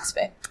see that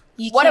aspect.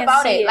 You What can't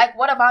about see it? Like,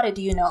 what about it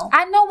do you know?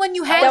 I know when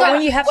you hang That up.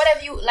 when you have- what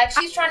have you, like,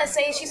 she's trying to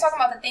say, she's talking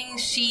about the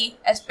things she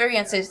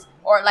experiences,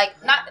 or like,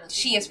 not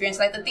she experiences,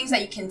 like the things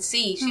that you can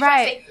see. She's trying to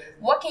Right. say,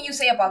 what can you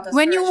say about the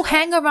When you spiritual?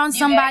 hang around You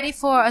somebody get it?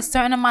 for a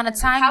certain amount of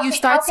time, How you can-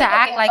 start how to can-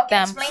 act okay, like okay,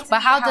 them. explain to But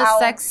me how does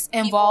sex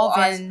people involve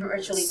are in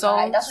spiritually soul,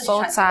 tied? That's what she's soul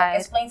trying to say. Like,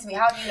 ties? explain to me,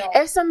 how do you know?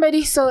 If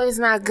somebody's soul is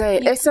not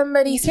good, if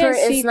somebody's you can't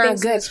spirit see is not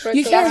things in the good, spiritual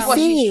you realm. can't That's what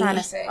see. she's trying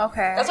to say.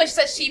 Okay. That's what she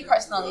said she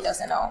personally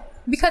doesn't know.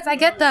 Because I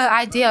get the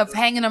idea of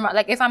hanging around,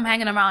 like if I'm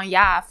hanging around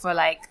for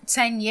like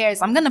 10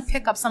 years, I'm going to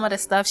pick up some of the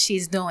stuff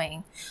she's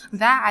doing.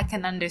 That I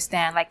can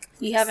understand. Like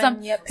You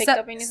haven't yet picked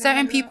up anything certain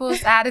like that?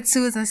 people's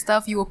attitudes and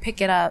stuff, you will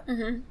pick it up.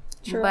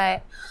 True.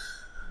 But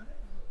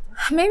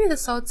maybe the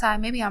soul tie,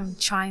 maybe I'm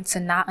trying to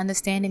not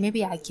understand it.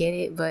 Maybe I get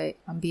it, but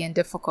I'm being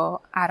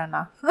difficult. I don't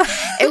know.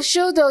 It's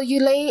true though.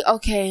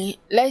 Okay,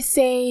 let's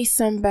say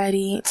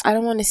somebody. I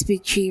don't want to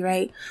speak tree,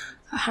 right?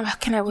 How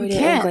can I word it in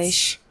can't.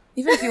 English?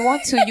 Even if you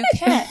want to, you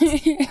can't.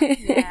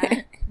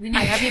 Yeah. We need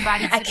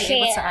everybody to be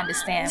able to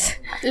understand.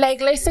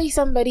 Like, let's say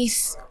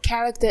somebody's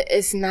character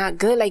is not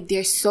good, like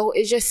their soul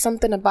is just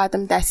something about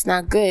them that's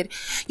not good.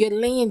 You're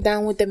laying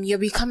down with them, you're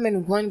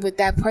becoming one with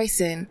that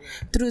person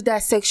through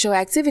that sexual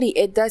activity.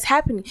 It does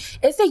happen.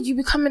 It's like you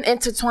becoming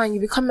intertwined, you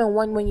becoming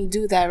one when you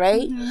do that,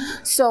 right?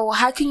 So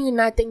how can you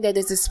not think that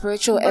there's a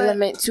spiritual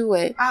element to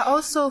it? I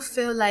also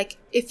feel like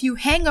if you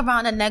hang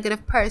around a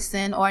negative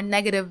person or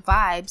negative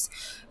vibes,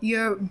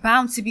 you're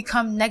bound to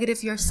become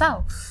negative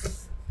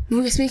yourself. We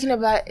were speaking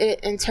about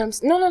it in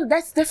terms. No,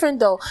 that's different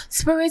though.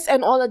 Spirits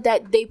and all of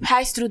that, they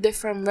pass through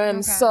different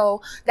realms. Okay.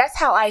 So that's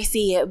how I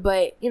see it.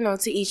 But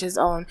to each his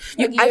own.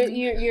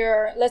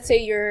 You're let's say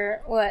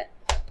you're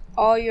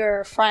all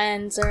your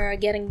friends are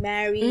getting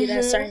married at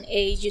a certain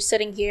age. You're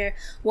sitting here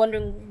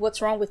wondering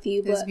what's wrong with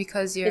you, It's but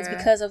because you're it's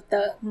because of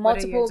the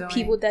multiple doing?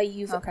 people that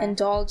you've Okay.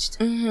 indulged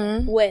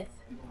with.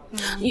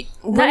 When you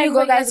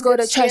everybody guys has go good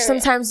to church,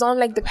 spirit. sometimes don't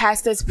like the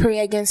pastors pray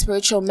against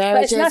spiritual But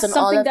marriages it's not and all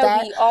something of that,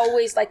 that. we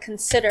always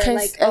consider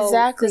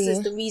Exactly. this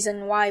is the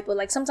reason why.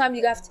 But sometimes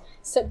you have to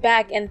sit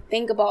back and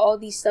think about all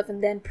these stuff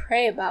and then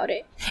pray about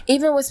it.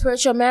 Even with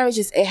spiritual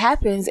marriages, it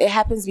happens. It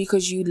happens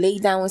because you lay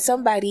down with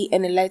somebody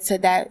and it led to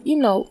that,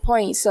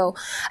 point. So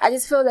I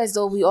just feel as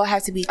though we all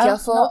have to be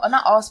careful. No,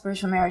 not all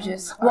spiritual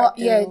marriages. Well,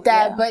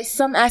 but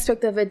some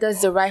aspect of it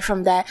does derive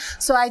from that.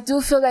 So I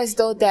do feel as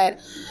though that,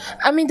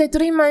 the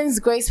 3 months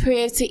grace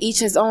period to each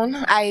his own.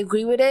 I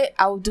agree with it.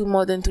 I would do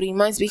more than 3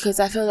 months because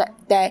I feel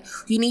like that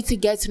you need to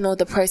get to know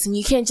the person.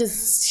 You can't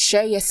just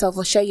share yourself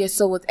or share your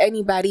soul with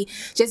anybody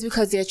just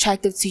because they're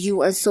attractive to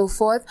you and so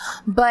forth.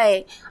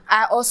 But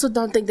I also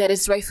don't think that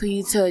it's right for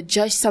you to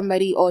judge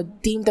somebody or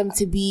deem them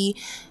to be,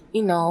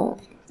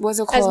 what's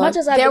it called? As much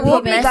as I There believe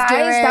will be in guys that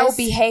will promiscuous.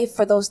 behave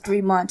for those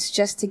 3 months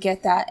just to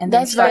get that, and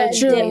That's then very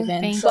start true. dating.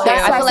 Thank So you.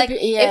 That's I why feel like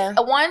yeah.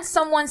 if once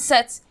someone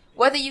sets,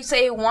 whether you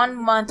say 1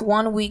 month,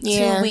 1 week,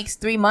 Yeah. 2 weeks,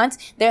 3 months,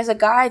 there's a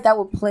guy that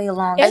will play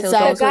along. If till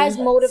Exactly. those the guy's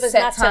motive is set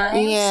not to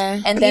times,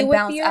 Yeah. and be then with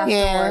bounce you. afterwards.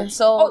 Yeah.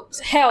 So Oh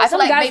hell! I feel Some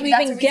like guys maybe will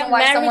that's even the get reason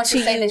why someone married should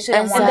to say they you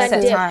shouldn't Exactly. want and to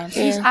then set dip. times.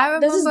 Yeah. I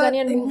remember This is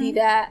Ghanaian movie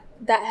that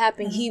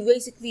happened. He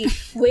basically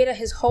waited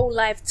his whole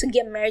life to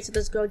get married to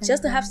this girl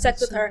just to have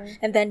sex with her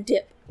and then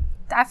dip.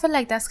 I feel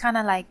like that's kind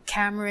of like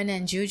Cameron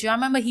and Juju. I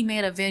remember he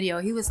made a video.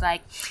 He was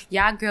like,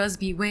 y'all girls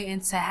be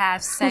waiting to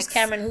have sex. Who's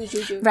Cameron? Who's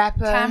Juju?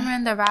 Rapper.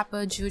 Cameron, the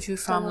rapper, Juju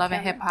from Love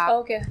and Hip Hop. Oh,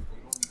 okay.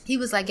 He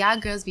was like, y'all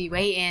girls be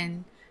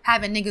waiting,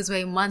 having niggas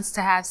wait months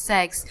to have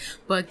sex,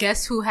 but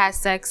guess who has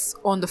sex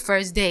on the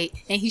first date?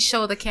 And he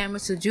showed the camera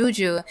to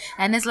Juju.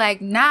 And it's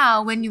like,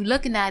 now when you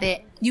looking at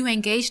it, you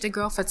engaged a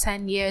girl for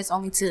 10 years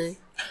only to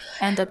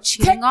end up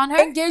cheating on her?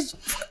 Engaged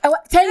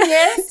 10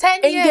 years?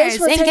 10 years. Engaged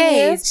for 10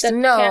 years? The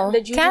No. the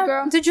Juju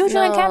girl. The Juju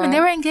and No. Cameron, they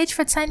were engaged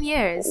for 10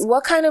 years.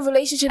 What kind of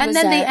relationship And was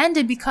then that? they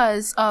ended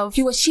because of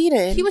He was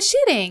cheating. he was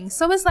cheating.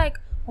 So it's like,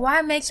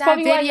 why make that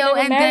probably why he video never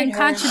and then married her.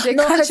 contradict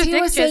No, because he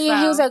contradict was saying, he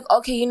was yourself? like,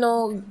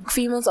 okay,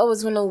 females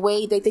always want to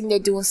wait. They think they're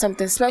doing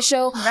something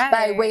special by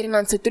Right. waiting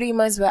until 3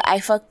 months. But I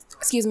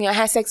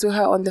had sex with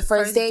her on the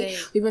first date.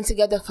 We've been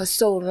together for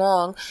so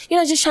long.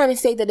 Just trying to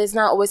say that it's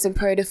not always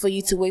imperative for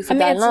you to wait for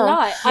that it's long.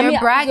 not. You're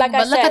bragging, like I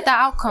but look said, at the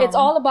outcome. It's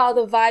all about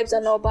the vibes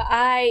and all. But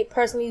I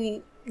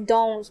personally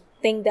don't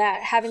think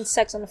that having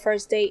sex on the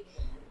first date.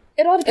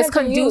 It all depends It's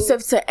on you.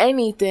 conducive to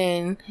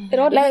anything. It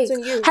all Like, depends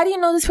on you. how do you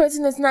know this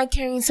person is not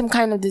carrying some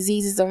kind of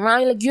diseases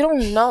around? Like, you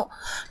don't know.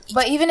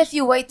 But even if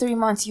you wait 3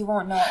 months, you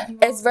won't know.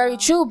 It's very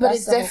true, but That's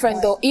it's the whole different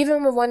point. though.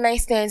 Even with one night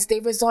stands, they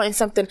result in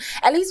something.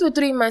 At least with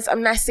 3 months,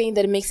 I'm not saying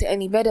that it makes it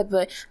any better,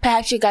 but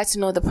perhaps you got to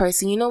know the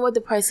person. You know what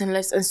the person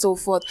lives and so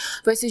forth.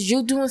 Versus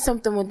you doing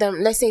something with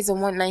them. Let's say it's a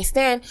one night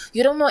stand.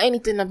 You don't know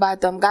anything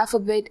about them. God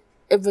forbid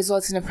it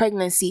results in a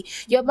pregnancy.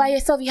 You're by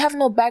yourself. You have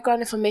no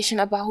background information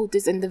about who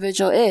this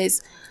individual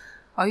is.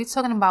 Are you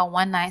talking about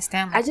one night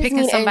stand? Like I just picking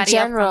mean in somebody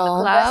up from general.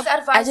 the club? Best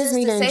advice I just is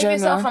mean to in save general.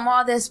 yourself from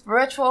all this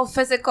spiritual,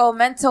 physical,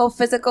 mental,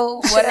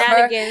 physical,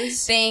 whatever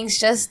Shenanigans. things.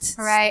 Just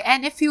Right.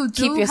 And if you do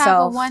Keep have a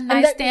yourself. one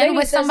And night stand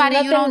with somebody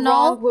you don't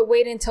know, We're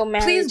waiting until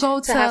marriage. please go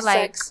to have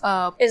like sex.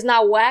 It's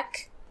not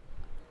whack.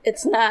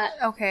 It's not.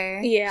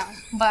 okay. Yeah.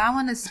 But I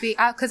want to speak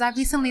because I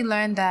recently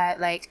learned that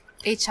like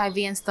HIV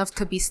and stuff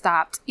could be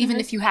stopped even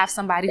if you have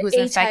somebody who's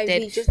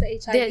infected. Just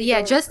the HIV.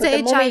 Yeah, just the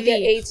moment you HIV. get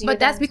AIDS, But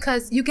that's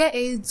because you get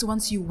AIDS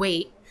once you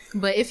wait.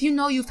 But if you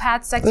know you've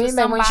had sex What do with you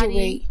mean by once you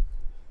somebody,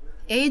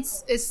 wait?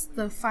 AIDS is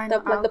the final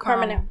outcome. the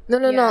permanent.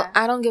 No. Yeah.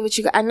 I don't get what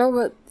you got. I know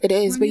what it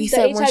is, but you The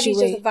said HIV once you is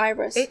just a wait.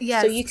 virus.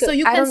 Yes. So you could.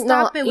 I can don't know.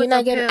 stop it You're with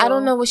not a getting. pill. I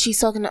don't know what she's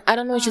talking. I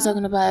don't know what you're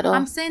talking about at all.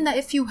 I'm saying that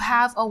if you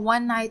have a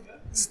one night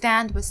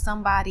stand with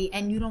somebody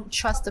and you don't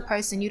trust the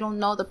person, you don't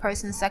know the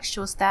person's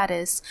sexual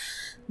status,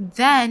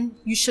 then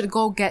you should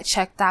go get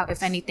checked out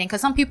if anything.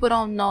 Because some people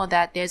don't know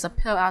that there's a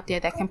pill out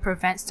there that can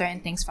prevent certain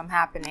things from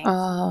happening.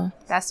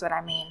 That's what I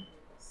mean.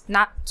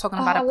 Not talking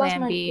about I a lost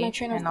plan B my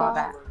train of and all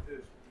thought. that.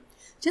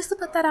 Just to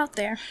put that out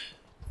there.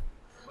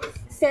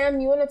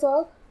 Sam, you want to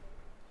talk?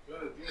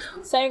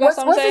 So you got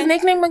What's his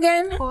nickname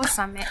again? Cool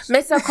Summit.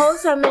 Mr. Cole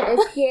Summit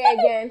is here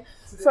again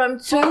from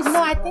two.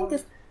 No, I think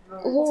this.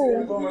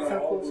 Who?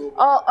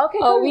 Oh, okay.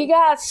 Oh, cool. we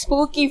got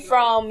Spooky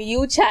from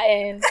You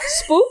Chatting.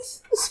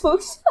 Spooks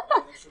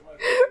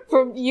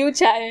from You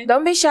Chatting.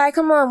 Don't be shy.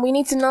 Come on. We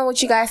need to know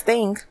what you guys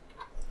think.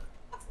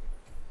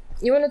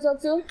 You want to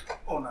talk too?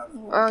 Oh, no.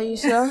 Oh, you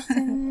sure?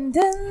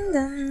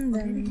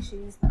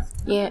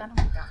 Yeah.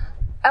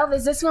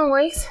 Elvis, this one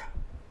works?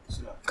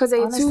 Because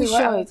they're too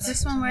short.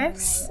 This one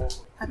works.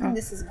 I think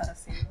this is better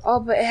for you. Oh,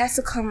 but it has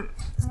to come.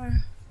 I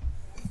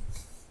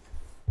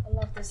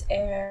love this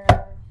air.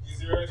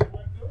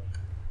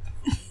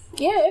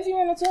 Yeah, if you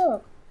want to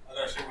talk.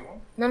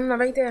 No,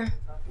 right there.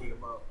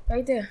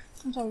 Right there.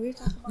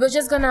 We're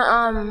just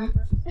gonna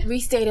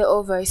restate it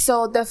over.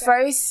 So the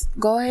first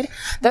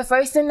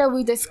thing that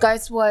we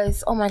discussed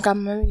was, oh my god,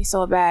 my memory is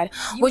so bad.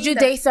 Would you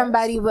date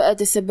somebody with a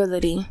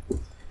disability?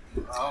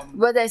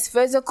 Whether it's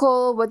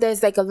physical, whether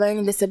it's like a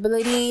learning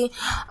disability,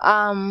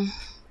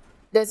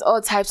 there's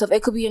all types of,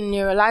 it could be a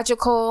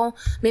neurological,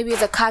 maybe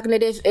it's a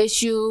cognitive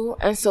issue,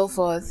 and so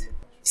forth.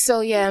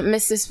 So yeah,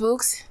 Mr.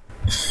 Spooks.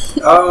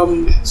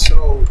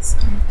 So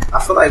I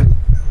feel like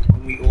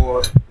when we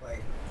all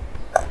like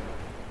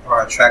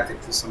are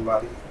attracted to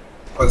somebody,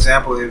 for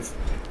example, if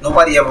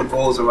nobody ever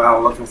goes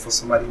around looking for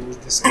somebody who's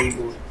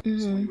disabled, so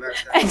you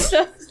ask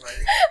that question, it's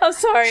like, I'm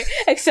sorry,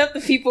 except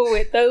the people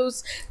with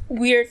those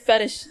weird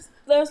fetishes.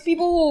 Those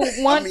people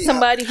who want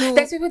somebody who.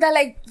 There's people that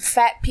like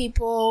fat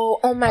people.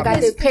 Oh my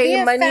god, they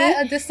pay money.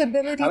 A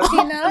disability, I don't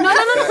Tina?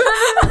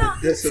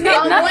 No.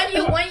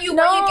 When you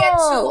get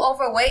too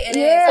overweight, it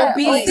Yeah, is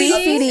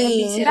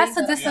obesity. That's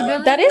a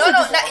disability. That is No, a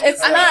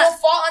it's not. You'll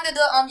fall under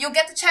the you'll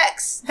get the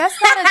checks. That's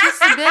not a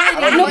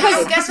disability. No,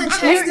 because get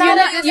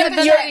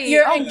the checks.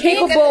 You're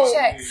incapable.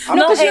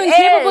 No, Because you're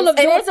incapable of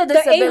It doing is a the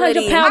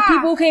disability. 800-pound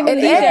people who came in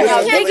It their is.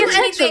 house. You They can't get do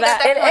checks for anything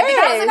that. at that point. It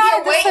is. It's not a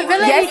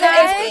disability. Yes, it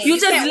guys. is. You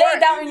just lay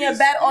down in your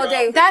bed all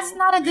day. That's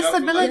not a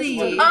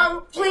disability.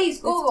 Please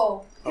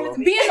Google.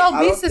 Being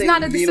obese is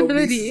not a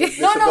disability. No,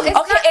 it's Okay,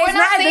 not. it's We're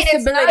not a saying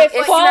disability. It's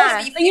It's not.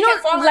 not. You can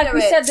fall know, like under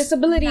we it. said,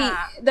 disability. Nah.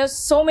 There's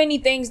so many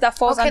things that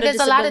falls Okay, under there's a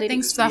disability. lot of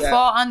things that Yeah.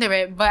 fall under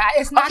it, but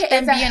it's not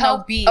them being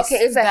obese. Okay,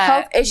 it's a that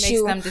health makes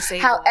issue. them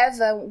disabled.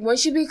 However,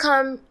 once you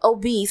become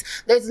obese,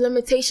 there's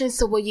limitations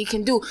to what you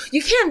can do.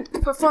 You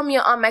can't perform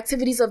your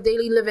activities of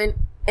daily living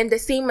in the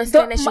same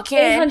extent as you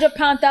can.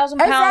 800-pound,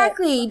 1,000-pound.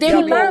 Exactly. They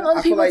rely on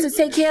other people to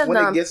take care of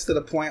when them. it gets to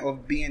the point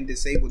of being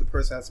disabled, the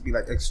person has to be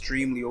like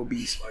extremely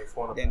obese.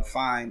 Then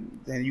fine,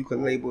 then you could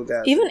label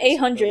that. Even as a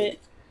disability.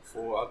 800.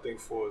 I think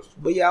four is.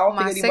 But yeah, I don't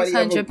My think anybody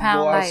ever 600-pound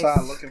go outside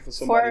life. looking for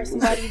somebody with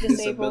somebody a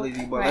disabled.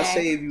 disability. But let's Right.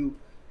 say if you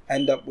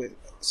end up with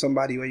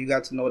somebody where you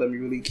got to know them,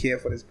 you really care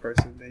for this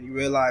person, then you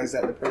realize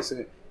that the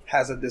person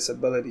has a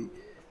disability.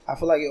 I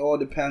feel like it all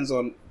depends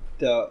on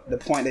the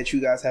point that you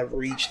guys have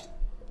reached.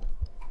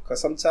 Because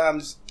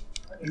sometimes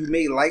you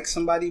may like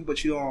somebody,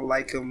 but you don't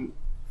like them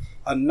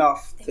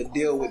enough to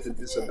deal with the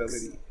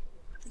disability.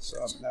 So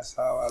that's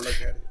how I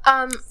look at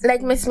it.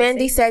 Like Miss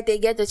Mandy said, they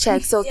get the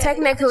check. So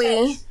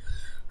technically,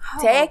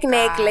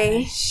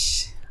 I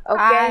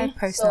okay.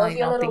 personally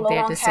don't think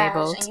they're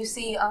disabled. And you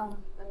see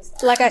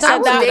Like I I said,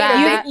 would that date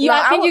a you, big-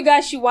 I I think would- you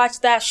guys should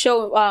watch that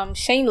show,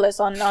 Shameless,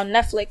 on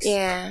Netflix.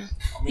 Yeah.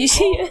 You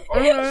see it?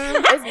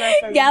 It's not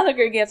for me.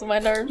 Gallagher gets on my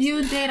nerves.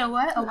 You date a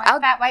what? A I'll-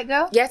 fat white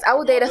girl? Yes, I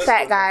would date a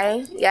fat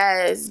guy.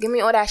 Yes, give me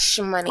all that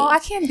money. Oh, I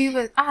can't be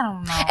with. I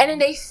don't know. And then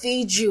they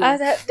feed you.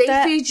 That- They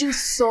that- feed you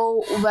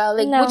so well.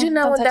 Like, No, would you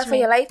not don't want that touch for me.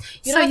 your life?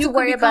 You So don't have you to could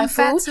worry become about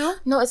fat food. too?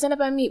 No, it's not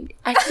about me.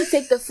 I can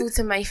take the food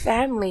to my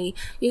family.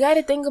 You got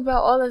to think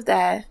about all of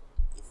that.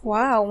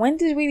 Wow, when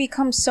did we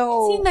become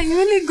so? Like you're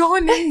really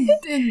going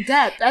in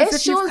depth as It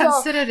if you've shows though,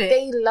 considered it.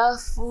 they love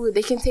food.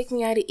 They can take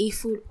me out to eat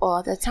food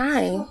all the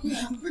time.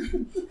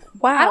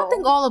 Wow. I don't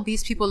think all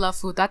obese people love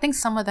food. I think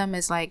some of them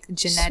is like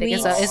genetic.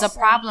 Is a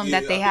problem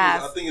that they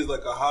have. I think it's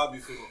like a hobby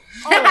for them.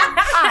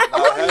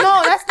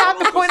 No, that's not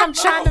the point I'm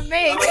trying to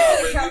make. To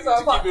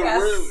keep it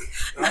real.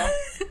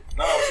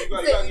 No, so you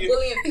gotta get.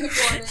 bullying people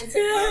on the internet.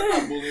 I'm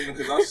not bullying them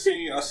because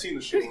I seen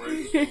the show,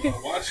 right?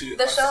 I watch it.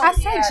 The show. I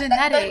said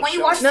genetic. When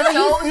you watch No, the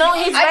show,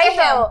 he's I right get him.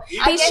 though.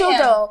 I He's get true him.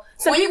 though.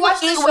 Some When you people watch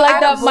the eat show,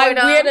 like out of my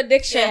boredom. weird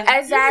addiction.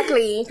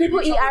 Exactly.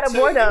 People eat out of They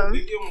boredom.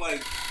 give them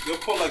like they'll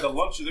put like a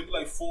lunch. They'll be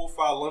like 4 or 5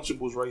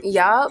 Lunchables right there.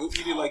 Yup. They'll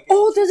eat it like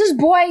Oh, there's this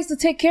boy I used to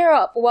take care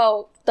of.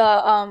 Well, the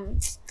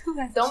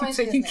Don't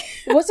mention his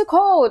name. what's it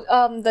called?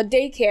 The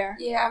daycare.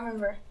 Yeah, I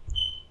remember.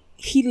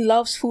 He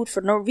loves food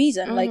for no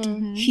reason. Like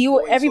he will.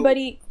 Wait, so-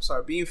 Everybody. I'm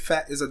sorry, being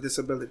fat is a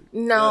disability.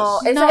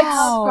 No, Yes. it's a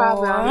health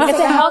problem. It's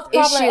a health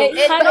problem. issue.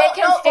 It kind of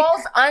It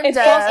falls under. It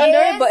falls under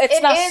it, but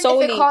it's not is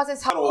solely. if it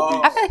causes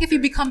health. I feel like if you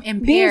become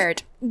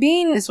impaired,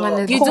 Being is when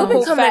the You do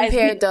quote-unquote become fat is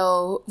impaired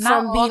though Not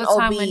from all being the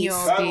time when obese. you're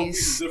Fat and obese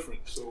obese. is different.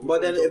 So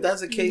But then, if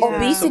that's the case, Yeah.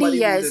 Obesity, somebody who's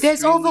yes. There's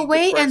extremely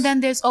overweight and depressed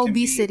then there's can be-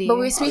 obesity. But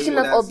we're speaking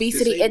of that's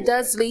obesity. It disabled,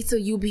 does right? lead to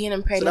you being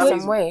impaired So in that some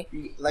means, way.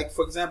 like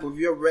for example, if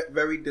you're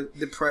very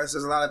depressed,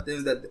 there's a lot of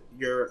things that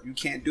you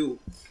can't do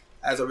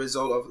as a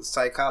result of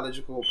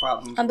psychological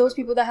problems. and those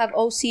people that have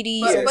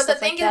OCD. But, and but the stuff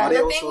thing like is, that. They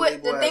the also thing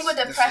with label as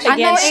depression, I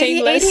know Again,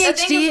 shameless. The thing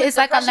ADHD with is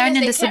like a depression learning they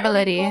can't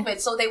disability. really prove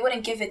it, so they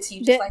wouldn't give it to you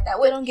They- just like that.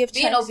 they don't give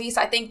being tests. obese,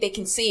 I think they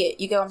can see it.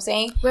 You get what I'm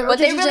saying? Wait, what but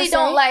did they you really just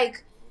don't say?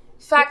 like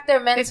factor If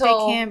they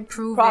mental can't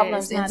prove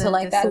problems it, it's not into a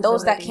like that.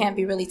 Those that disability. can't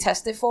be really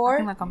tested for.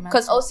 Something like a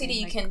Because mental OCD,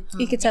 you thing, can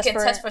You can test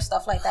for it. for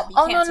stuff like that. But you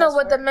Oh can't no, test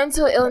with for the it.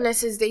 mental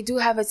illnesses, they do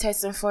have a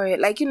testing for it.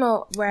 Like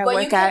where I But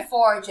work you can at.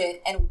 forge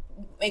it and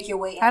make your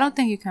way. I don't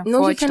think you can No,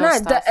 you forge those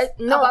cannot. stuff.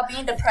 No, About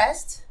being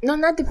depressed. no,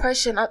 not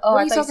depression. What I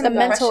are you thought talking the about?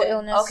 mental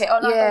depression. illness. Okay. Oh no,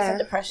 I thought you Yeah. said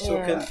depression. So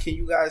Yeah. can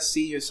you guys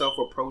see yourself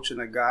approaching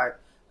a guy?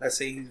 Let's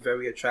say he's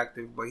very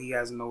attractive, but he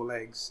has no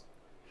legs.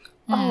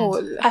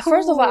 Oh,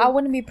 First of all, I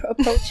wouldn't be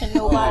approaching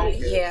nobody.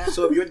 Yeah.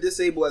 So if you're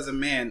disabled as a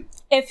man,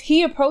 If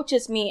he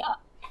approaches me,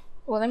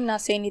 well, let me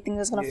not say anything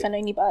that's gonna Yeah. offend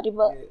anybody.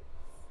 But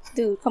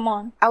dude, come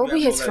on. I would you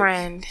be have his no legs.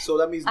 friend. So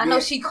that means I know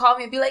she called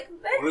me and be like,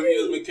 what if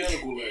he has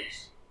mechanical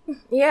legs?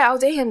 Yeah, I'll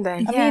date him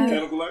then. Yeah.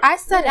 Mechanical legs? I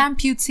said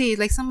amputee,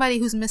 like somebody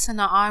who's missing an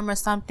arm or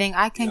something.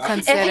 I can Yeah, I can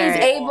If consider.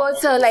 he's able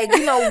to, like,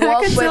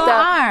 walk with do the an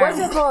arm. what's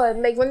it called?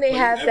 Like when they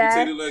have that.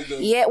 Amputated leg, though.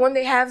 Yeah, when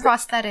they have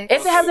prosthetic.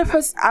 If they have the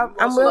person, I'm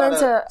Also willing gotta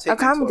to take into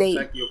accommodate.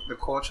 effect the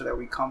culture that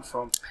we come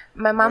from.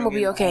 My mom will be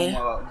Bringing okay.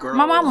 home a girl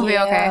My mom will be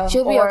Yeah. okay.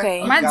 She'll be Or-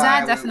 okay. a My guy dad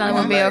with definitely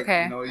one will be leg,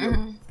 okay. You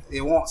know, they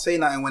won't say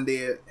nothing when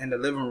they're in the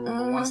living room,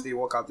 but once they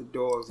walk out the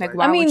doors, Like, like,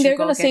 why I mean, would you they're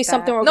go gonna get say that?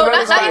 something no,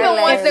 regardless. not even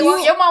like, once. if They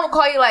your mom will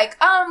call you like,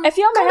 If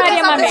y'all come married,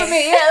 do I'm my something for man.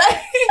 me. Yeah,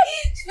 like,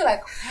 she'll be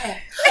like, hey.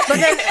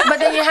 But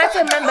then you have to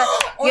remember,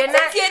 you're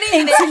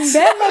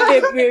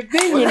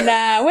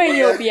not. When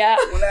you'll be out.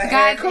 when that God,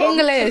 hair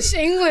comes-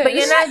 English. But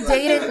you're not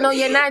dating. No,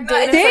 you're not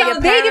dating They for your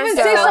they even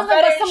parents. say though. something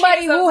about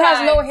somebody who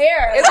has no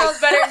hair. It sounds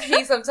better than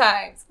me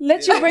sometimes.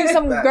 Let you bring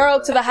some girl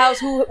to the house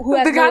who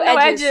has no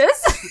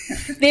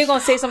edges. They're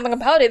gonna say something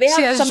about it. They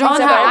She have has something drawn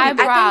to her about it.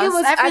 eyebrows. I think it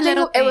was. Every I think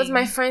little it was thing.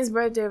 my friend's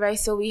birthday, right?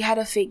 So we had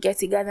a fake get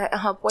together,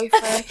 and her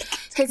boyfriend,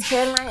 his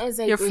hairline is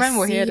like Your friend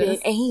will hear receded,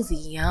 this. and he's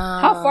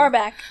young. How far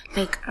back?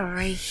 Like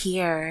right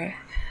here.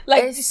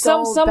 Like It's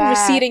some so bad.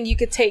 receding you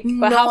could take,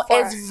 but no, how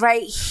far? it's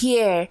right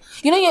here.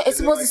 You know, it's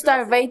supposed to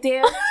start right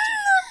there.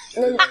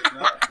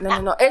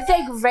 No. It's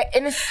like right,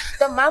 and it's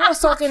the mom was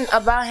talking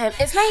about him.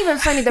 It's not even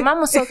funny. The mom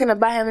was talking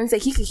about him and it's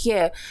like he could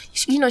hear.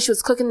 She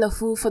was cooking the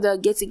food for the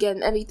get together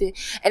and everything.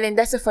 And then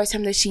that's the first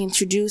time that she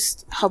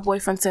introduced her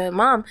boyfriend to her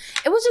mom.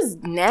 It was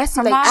just nasty.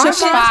 Her Like mom I'm is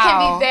sure- foul.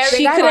 Can be very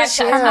She couldn't-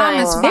 aggressive. Her mom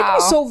is They foul.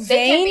 were so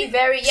They can be vain.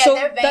 very, so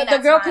they're vain the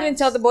at girl times. couldn't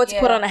tell the boy to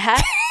put Yeah. on a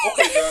hat.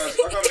 Okay, guys,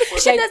 I got a question.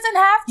 She doesn't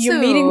have to. You're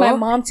meeting my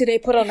mom today.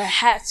 Put on a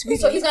hat. So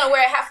he's gonna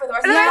wear a hat for the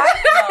rest of his Yeah.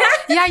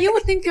 life? No. Yeah, you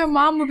would think your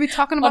mom would be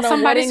talking about On a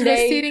somebody's wedding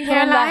day, receding put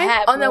on a hairline.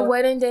 hat, on a bro.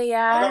 wedding day, I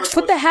yeah. got a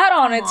Put the hat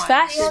on. It's on.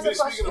 fashion. He has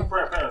a Speaking of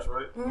parents,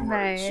 right?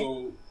 Right.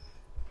 So,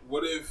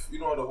 what if the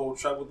whole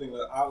travel thing?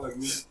 Like, I like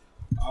me.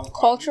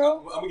 Cultural?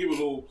 I'm gonna give a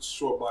little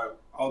short bio.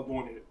 I was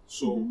born here,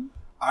 so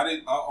I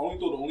only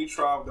thought the only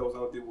tribe that was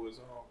out there was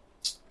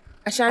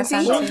Ashanti.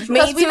 Ashanti. Me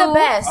Because we the too.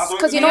 best.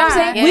 Because you know what I'm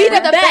saying? Yeah. We Yeah.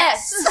 the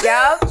best.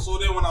 Yup. So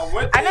then when I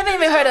went, I never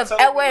even heard of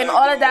Edwin and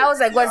all of that. I was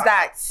like, what's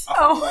that? I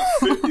found like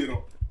 50 of them.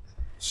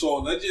 So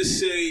let's just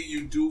say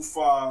you do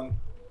find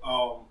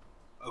a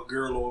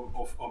girl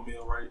or a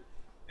male, right?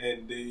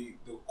 And the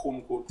quote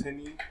unquote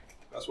tenny.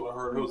 That's what I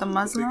heard. It was The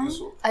Muslim?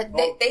 so,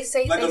 They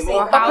say Like they the say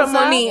North-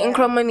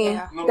 Acrimony.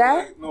 Yeah. no, That?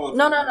 like, no,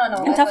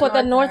 No. And tough with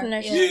the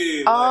Northerners.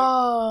 Yeah.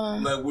 Oh.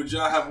 Like would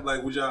y'all have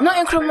No,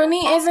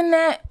 acrimony isn't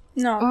that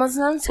No.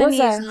 Muslims? Tenny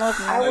What's is that?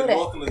 Northerners. I like wouldn't.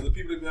 Northerners, the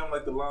people that be having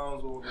like the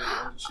lounge or the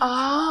cheeks.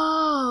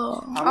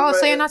 Oh. Oh,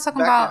 so you're not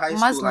talking about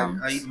Muslim.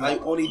 Muslims. I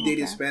only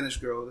dated Spanish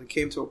girls. It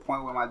came to a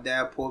point where my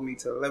dad pulled me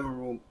to the living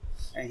room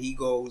and he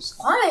goes,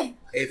 Why?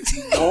 if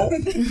you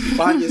don't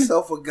find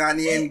yourself a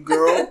Ghanaian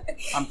girl,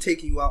 I'm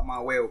taking you out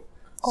my way.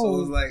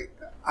 So it's like,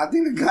 I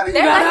think the Ghanaian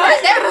They're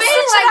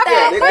being like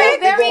that. they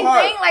They're go being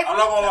hard. like. I'm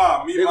not gonna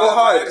lie. Me, They my- go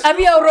hard. my-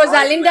 Abio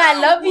Rosalinda, I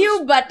love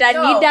you, but I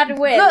Yo, need that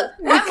win. Look,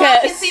 that man can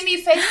because see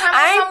me FaceTime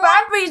I ain't someone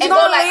Barbie. You and go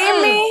gonna like,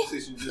 leave me?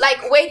 Conversation just-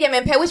 like wait them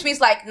and pay, which means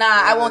like, nah,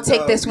 I won't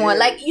take this one. Yeah.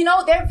 Like, you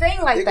know, they're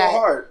vain like They that. go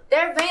hard.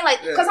 They're vain like,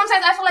 because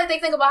sometimes I feel like they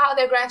think about how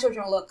their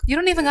grandchildren look. You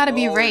don't even gotta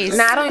be raised.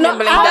 Nah, I don't no,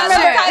 even believe I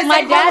that. remember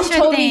my dad That's your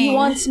told me he thing.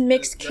 wants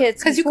mixed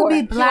kids 'Cause you could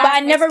be before. black, but I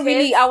never mixed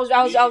really. kids.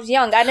 I was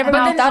young. I never But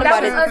really then thought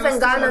that about was it. us in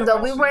Ghana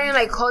though. We weren't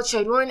like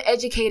cultured. We weren't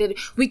educated.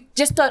 We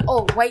just thought,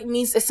 oh, white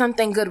means is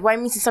something good. White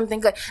means is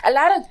something good. A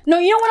lot of No,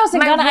 you know when I was in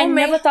My Ghana,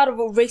 roommate- I never thought of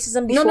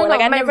racism before. no,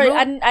 like I my never,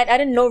 room- I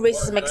didn't know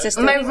racism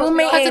existed. my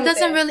roommate Because in, it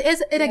doesn't really,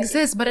 it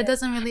exists, but it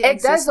doesn't really it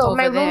exist does though. over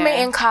My roommate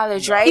there. in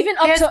college, right? Even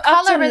up There's to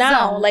now,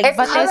 colorism, like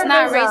but there's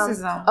not colorism.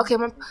 racism. Okay,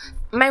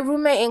 my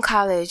roommate in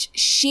college,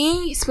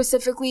 she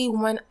specifically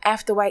went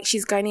after white.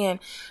 She's Ghanaian.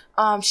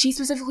 She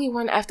specifically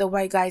went after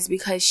white guys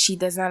because she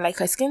does not like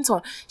her skin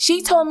tone.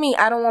 She told me,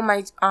 I don't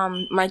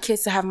want my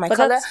kids to have my But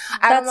color. that's-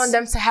 I don't that's- want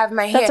them to have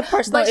my hair. that's a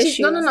personal But she,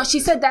 issue. No.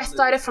 She said that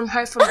started from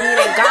her from being in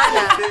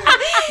Ghana.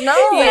 No,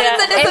 Yeah.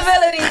 It's a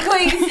disability,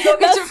 please. Go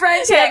get your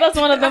friend yeah, checked. that's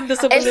one of them It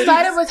disabilities.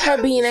 started with her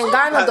being in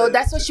Ghana, though.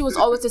 That's what she was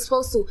always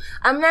exposed to.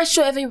 I'm not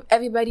sure if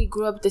everybody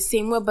grew up the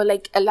same way, but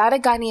like a lot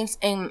of Ghanaians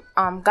in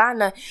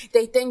Ghana,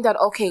 they think that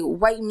okay,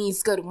 white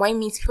means good, white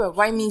means pure,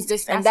 white means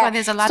this and That's that. why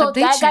there's a lot so of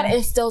that got bleaching.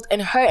 instilled in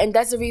her, and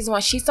that's the reason why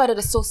she started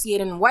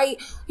associating white,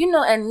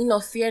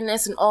 and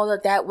fairness and all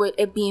of that with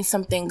it being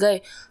something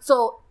good.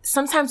 So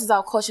sometimes it's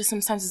our culture,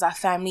 sometimes it's our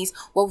families,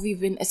 what we've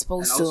been And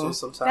exposed also to.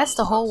 sometimes That's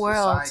the whole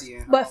world. society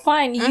and But how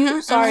fine,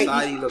 you sorry.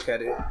 society look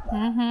at it.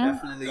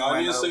 Definitely.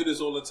 Ghanaians when, say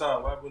this all the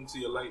time. What happened to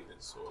your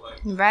lightness? Or like,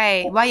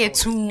 Right. Why you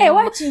too? Hey,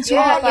 why you too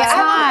Yeah, hot? yeah.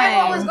 time. I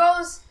always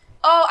goes,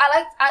 oh,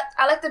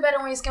 I like the better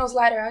when your skin was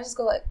lighter. I just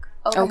go like,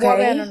 oh, Okay.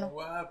 well, I don't know.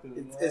 what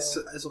happened? it's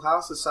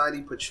how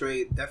society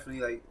portrayed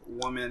definitely like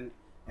women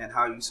and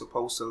how you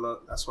supposed to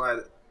look. That's why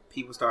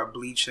people start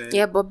bleaching.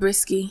 Yeah, but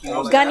Brisky. You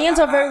know, like, Ghanaians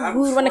are very I'm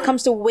rude when it for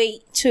comes to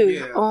weight too.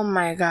 Yeah. Oh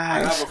my I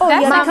god. have a Oh yeah,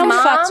 My they come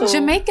mom- fat too.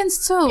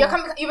 Jamaicans too. now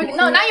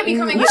you're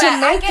becoming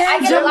fat. I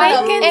get a lot of,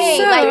 Jamaicans hey,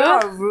 too. like,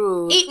 You're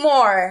rude. eat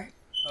more.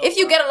 If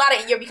you get a lot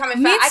of, you're becoming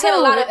fat. Me I get a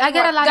too. lot of. I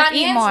get a lot of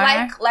eat Ghanaians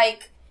more.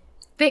 like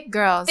Thick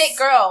girls. thick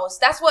girls.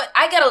 That's what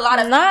I get a lot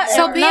of. Not- eat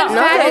So more. being No,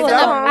 fat they is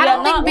don't. I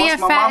don't think Once being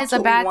Once my fat mom is a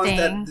told me bad once thing.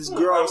 That this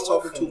girl I was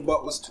talking to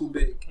butt was too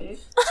big,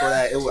 so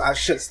that I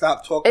should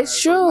stop talking.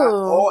 It's to her. So true.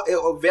 not all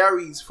it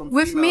varies from.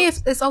 With me,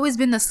 females. it's always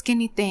been the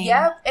skinny thing.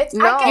 Yep, it's.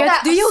 No. I get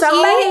that. Do you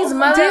Somebody's eat?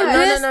 mother- Do no,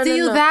 this? no, Do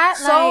you no. that?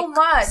 so Like,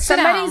 much. sit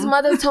Somebody's down.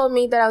 mother told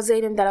me that I was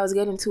dating that I was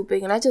getting too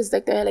big, and I just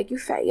looked at her like, "You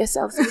fat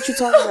yourself. So what you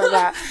talking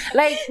about?"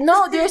 Like,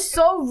 no, they're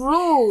so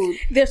rude.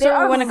 They're They so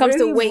are rude when it comes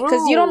to really weight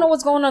because you don't know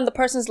what's going on in the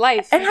person's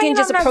life. And you how you can't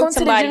know just I'm not approach going to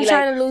the somebody gym like,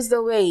 trying to lose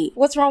the weight?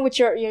 "What's wrong with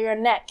your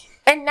neck?"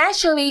 And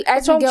naturally,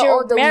 as wrong we with get your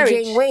older, marriage?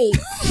 we gain weight.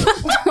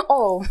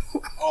 Oh,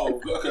 Oh,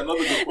 okay, another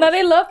good question. No,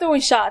 they love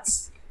doing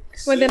shots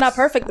when they're not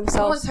perfect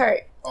Someone's themselves.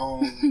 hurt.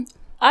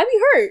 I be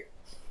hurt.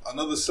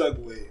 Another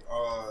segue.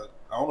 I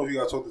don't know if you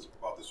guys talked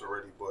about this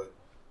already, but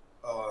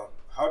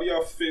how do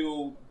y'all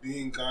feel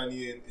being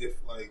Ghanaian if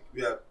like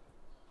you have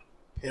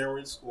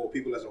parents or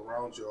people that's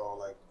around y'all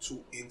like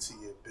too into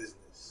your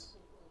business?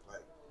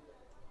 Like,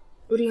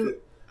 what do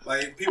you?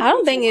 like people I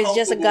don't are think too it's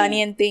just a comfortable-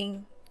 Ghanaian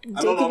thing. I It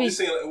don't know. could I'm be- just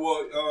saying. Like,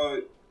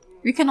 well,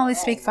 we can only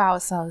speak for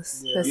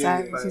ourselves. That's yeah,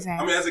 all she's saying.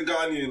 I mean, as a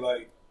Ghanaian,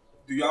 like,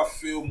 do y'all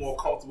feel more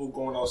comfortable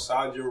going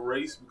outside your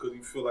race because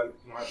you feel like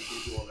you don't have to go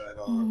through all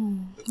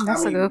that? The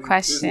That's a family good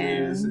question.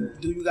 business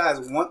and- Do you guys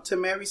want to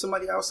marry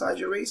somebody outside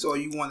your race, or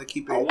you want to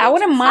keep it? I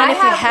wouldn't mind I if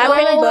it have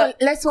happened, no- but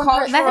Let's one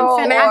Cultural Let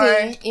him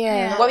finish. or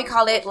Yeah. what we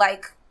call it,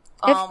 like.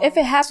 if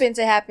it happens,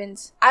 it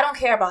happens. I don't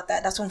care about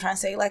that. That's what I'm trying to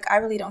say. Like, I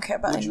really don't care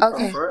about Would it. you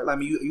Okay. prefer? Like, I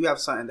mean, you have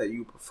something that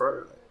you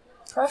prefer. Like,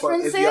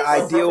 Preferences? if your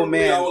ideal Preferably, I would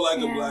man like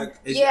a black.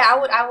 is Yeah, I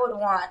would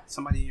want.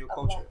 somebody in your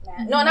culture.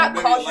 No, not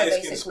Maybe culture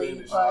light-skinned basically,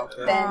 Spanish. but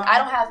Okay. then I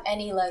don't have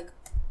any like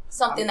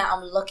something that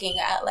I'm looking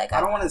at. Like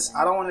I don't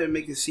want to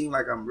make it seem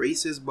like I'm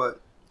racist, but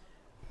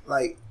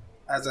like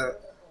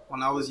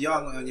when I was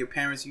young, when your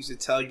parents used to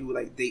tell you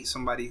like date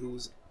somebody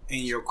who's in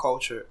your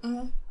culture,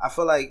 I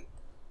feel like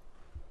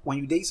when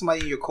you date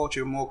somebody in your culture,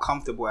 you're more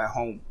comfortable at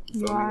home.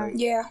 You feel me? Like,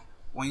 Yeah.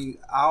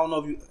 I don't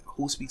know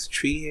who speaks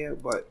tree here,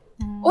 but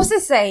What's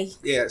it say?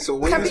 yeah. So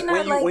when Can you we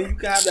not, like- when you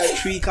can have that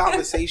tree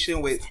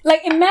conversation with Like,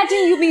 imagine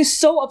you being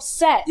so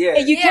upset Yeah.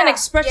 and you can't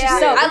express Yeah,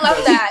 yourself. I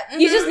love that.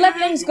 You just let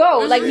things go.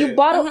 Like, you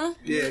bottle.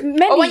 yeah.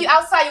 Many, Or when you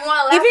outside, you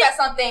want to laugh Even- at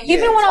something.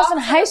 even you when I was talk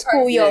in to high the school,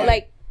 person. yo,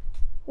 like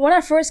when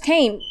I first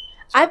came,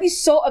 I'd be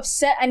so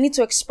upset. I need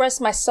to express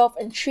myself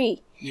in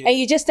tree, and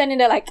you just standing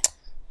there like,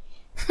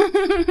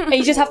 and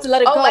you just have to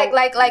let it Oh, go.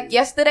 like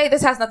yesterday.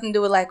 This has nothing to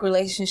do with like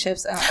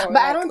relationships. Or, But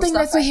like, I don't think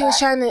stuff that's what like he was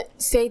that. trying to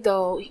say,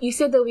 though. You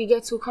said that we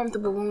get too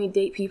comfortable when we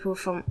date people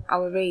from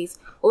our race.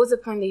 What was the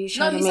point that you were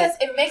No, trying he to make? says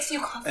it makes you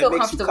It feel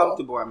makes you comfortable.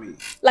 comfortable. I mean,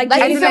 like Like,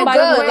 dating you feel somebody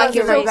good, who like like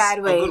you're your a race.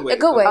 bad way. a good way. A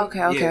good way. Okay.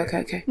 Yeah.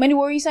 Okay. Many,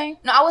 what were you saying?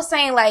 No, I was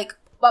saying like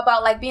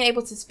about like being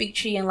able to speak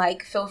Chi and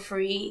like feel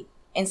free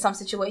in some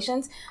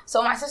situations.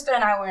 So my sister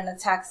and I were in a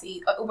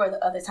taxi, Uber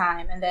the other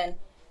time, and then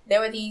there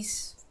were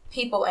these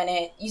people in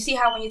it. You see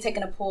how when you're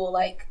taking a pool,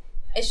 like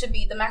it should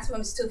be the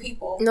maximum is 2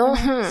 people. No.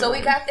 So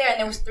we got there and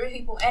there was 3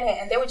 people in it,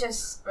 and they were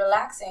just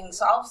relaxing.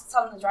 So I was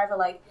telling the driver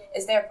like,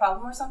 "Is there a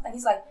problem or something?"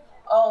 He's like,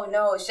 "Oh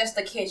no, it's just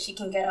a kid. She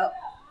can get up."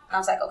 And I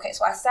was like, "Okay."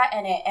 So I sat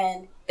in it,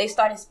 and they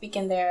started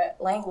speaking their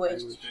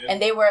language,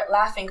 and they were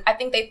laughing. I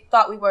think they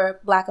thought we were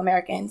Black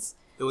Americans.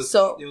 It was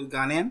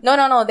Ghanaian?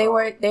 No.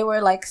 They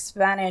were like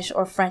Spanish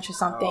or French or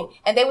something.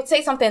 And they would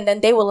say something, then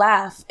they would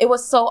laugh. It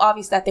was so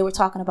obvious that they were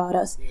talking about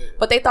us.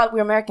 But they thought we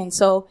were Americans.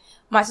 So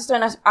my sister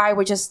and I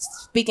were just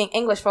speaking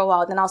English for a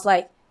while. Then I was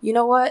like, you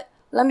know what?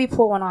 Let me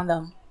pull one on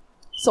them.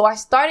 So I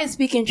started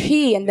speaking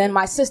Chi, and then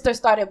my sister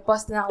started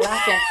busting out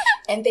laughing.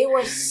 And they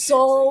were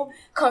so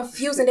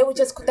confused. And they were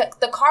just,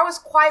 the car was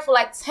quiet for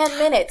like 10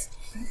 minutes.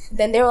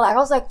 Then they were like, I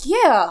was like,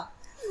 yeah.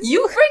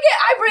 You bring it,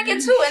 I bring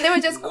it too, and they were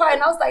just quiet,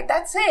 and I was like,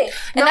 "That's it."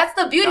 And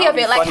that's the beauty of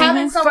it, like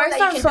having someone First that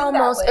you and can do that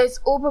foremost, with. it's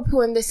Uber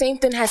pool, and the same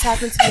thing has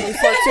happened to me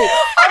before too.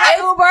 All right,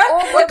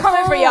 Uber, we're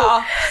coming for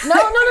y'all. No.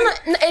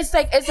 It's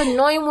like it's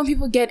annoying when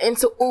people get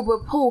into Uber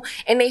pool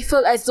and they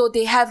feel as though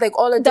they have like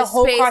all of this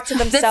whole space, car to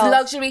this themselves.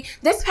 luxury.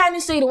 This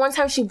Spanish lady, one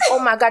time oh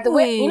my god, the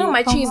way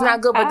my Chi is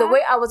not good, but the way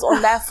I was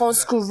on that phone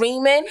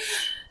screaming,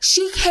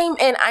 she came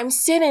in. I'm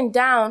sitting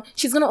down.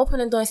 She's gonna open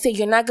the door and say,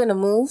 "You're not gonna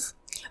move."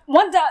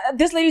 One day,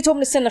 this lady told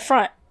me to sit in the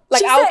front.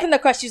 Like, I opened the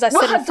car, she was like,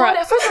 sit in the front.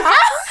 I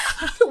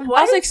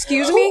was like,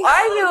 excuse me? Who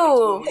are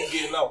you? When you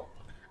getting out.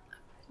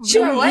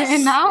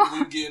 Getting out? When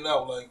you getting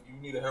out, like, you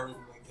need to hurry up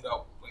and get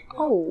out. Like, now.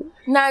 Oh,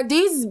 now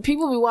these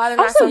people be wilding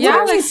out so sometimes.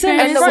 y'all like sitting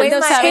in and the front, way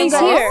there's my space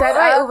English here. is set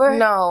Right, up, Uber?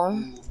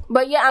 no.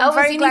 But yeah, I'm Elvis,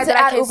 very you glad need that to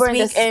I add can Uber in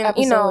speak this in,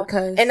 episode,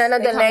 'cause in another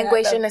they coming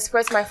language at and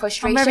express my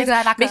frustration. very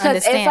glad I can because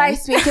if I understand.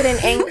 speak it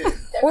in English,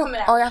 coming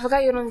at oh, I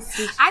forgot you don't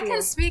speak. I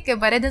can speak it,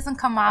 but it doesn't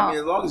come out. I mean,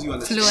 as long as you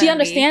understand. fluently. She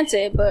understands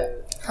it,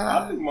 but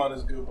I think mine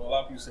is good, but a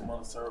lot of people say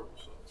mine is terrible.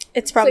 So.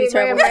 it's probably So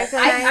you're very terrible.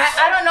 Americanized?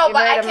 I don't know, You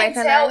but I read can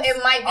American tell Nice?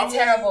 it might be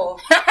terrible.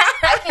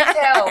 I can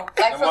tell,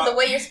 like from the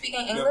way you're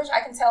speaking English,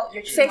 I can tell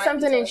your Say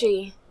something in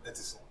Chi. That's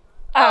the same.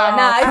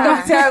 Nah, it's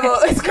not terrible.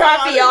 It's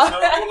crappy, y'all.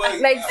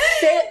 Like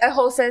say a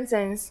whole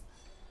sentence.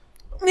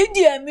 Yo,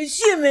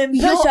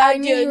 I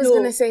knew he was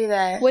gonna say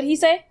that. What'd he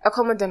say? A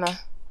commodana.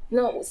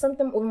 No,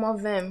 something with more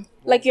vim.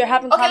 Like you're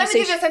having Okay, let me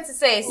give you a conversation. sentence to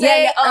say.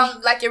 Say, Yeah.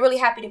 like you're really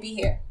happy to be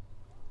here.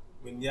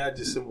 Minya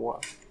just said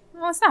what?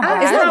 Well, it's not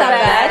bad. It's not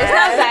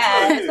that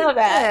bad. It's not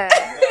bad.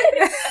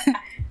 It's not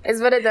bad. It's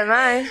better than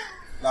mine.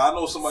 Now I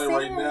know somebody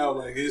right now,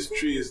 like his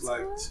tree is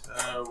like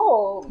terrible.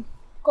 Oh,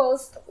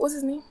 Coast. What's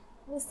his name?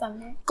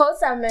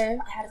 Coast man.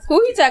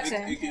 Who he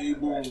texting? AKA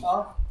Boom.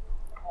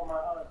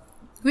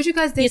 Would you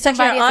guys You date text your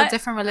somebody of aunt? a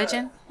different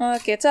religion?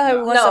 Okay, tell her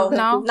we want No, something.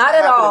 No. not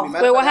at all.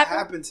 Wait, what happened?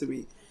 happened to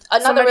me?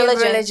 Another Somebody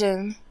of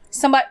religion.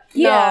 Somebody,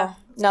 yeah.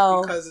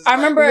 No. Because it's I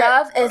remember.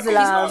 Love is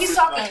love. He's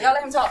talking. Y'all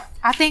let him talk.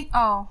 I think.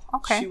 Oh,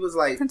 okay. She was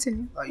like,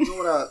 Continue. you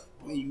know what?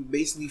 When you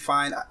basically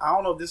find, I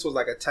don't know if this was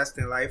like a test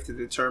in life to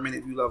determine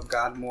if you love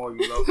God more, or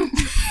you love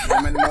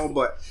women more,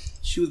 but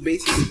she was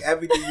basically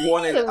everything you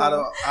wanted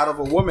out of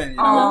a woman, you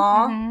know.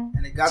 Aww.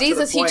 And it got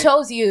Jesus, to the point he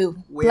chose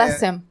you. where Bless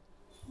him.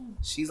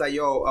 She's like,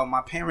 yo,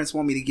 my parents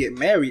want me to get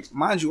married.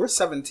 Mind you, we're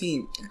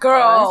 17.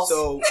 Girl.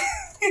 So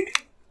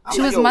I'm She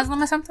like, was yo,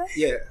 Muslim or something?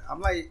 Yeah, I'm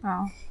like,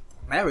 Oh.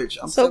 marriage.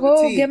 I'm So 17.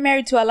 go get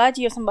married to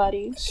Alaji or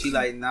somebody. She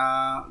like,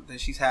 nah. Then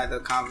she's had a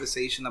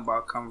conversation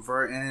about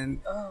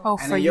converting. Oh,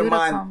 And for in you your to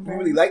mind, come. you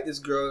really like this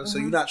girl, so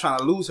you're not trying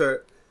to lose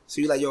her.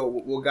 So you're like, yo,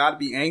 will God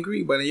be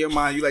angry? But in your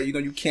mind, you like, you know,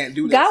 you can't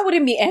do this. God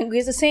wouldn't be angry.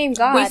 It's the same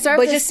God. We serve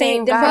but the just saying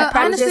same different God. But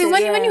practices. honestly,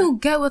 when yeah. you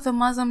get with a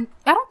Muslim,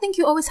 I don't think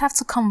you always have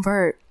to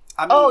convert.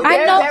 I mean, Oh, I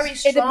they're know very it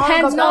strong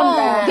depends about on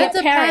that. the It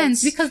depends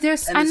parents. because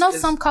there's. And I know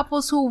it's- some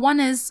couples who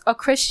one is a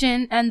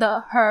Christian and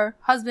her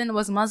husband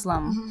was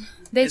Muslim.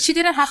 She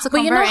didn't have to But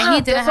convert, you know and how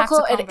he didn't have to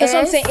difficult it convert. That's what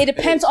I'm saying. It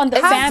depends on the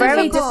It's family.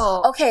 very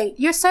difficult. Okay.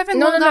 You're serving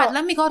No, one no, God. no.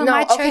 Let me go to No,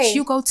 my church. okay.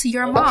 You go to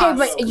your Okay,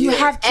 mosque. but you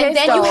have kids And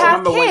then you though. have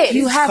Remember when kids.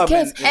 You have come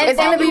kids. in, And It's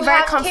gonna then be you very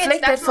have kids.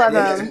 conflicted That's for my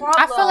them. biggest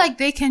I feel problem. like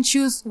they can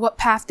choose what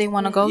path they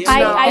want to go to.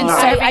 Yeah. I and No.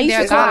 serving used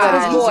their to talk to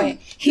God. this boy.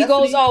 He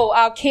Definitely. goes, "Oh,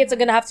 our kids are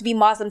gonna have to be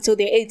Muslim until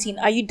they're 18."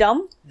 Are you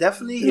dumb?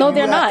 Definitely. No, if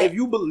you they're not. If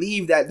you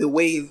believe that the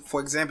way,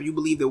 for example, you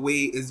believe the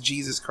way is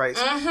Jesus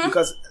Christ,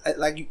 because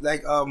like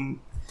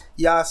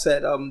Yah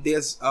said,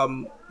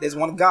 there's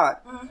one God,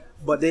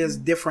 but there's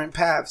different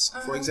paths.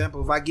 For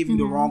example, if I give you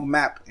the wrong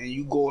map and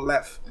you go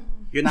left,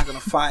 you're not gonna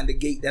find the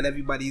gate that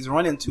everybody's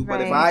running to.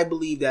 But if Right. I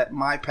believe that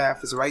my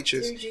path is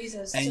righteous, Through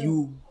Jesus, and too.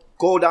 you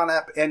go down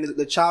that, and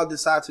the child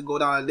decides to go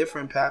down a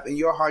different path, in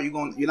your heart,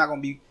 you're not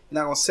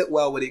gonna sit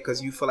well with it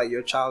because you feel like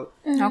your child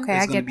Okay, is I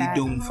gonna get be that.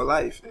 doomed for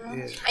life. Yeah. And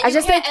I you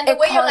just can't, think and the it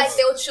way you're like costs-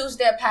 they'll choose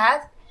their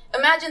path.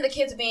 Imagine the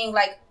kids being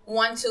like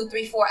 1, 2,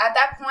 3, 4. At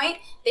that point,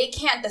 they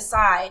can't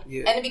decide,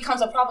 Yeah. and it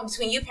becomes a problem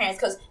between you parents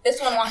because this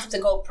one wants him to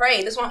go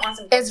pray, this one wants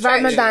him to go It's to church.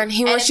 Ramadan.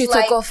 He And wants you it's to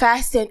like- go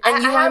fasting,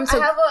 and you want him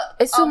to.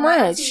 It's too my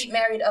much. auntie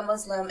married a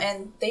Muslim,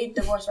 and they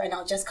divorced right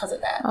now just because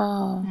of that.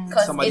 Oh.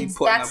 Because Somebody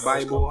putting a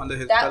Bible under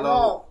his that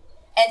pillow.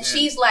 and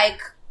she's like,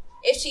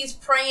 if she's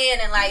praying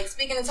and like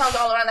speaking in tongues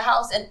all around the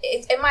house, and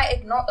it might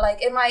ignore,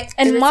 like it might.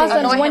 And annoy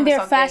Muslims, him when or they're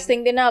something.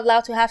 fasting, they're not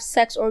allowed to have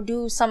sex or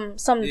do some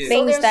Yeah. things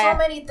So there's that. so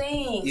many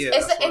things. Yeah,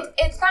 it's that's right.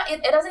 it's not.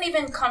 It doesn't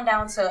even come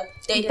down to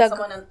dating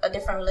someone in a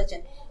different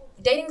religion.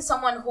 Dating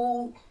someone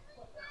who,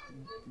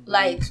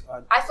 like,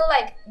 I feel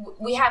like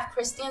we have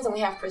Christians and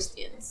we have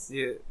Christians.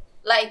 Yeah.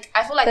 Like,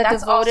 I feel like The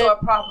that's devoted- also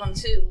a problem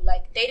too.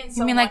 Like dating You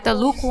someone. mean like the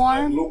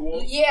lukewarm?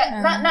 Lukewarm? Yeah,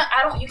 not.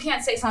 I don't. You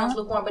can't say someone's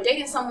lukewarm, but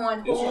dating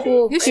someone who.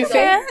 Ooh, You creepy.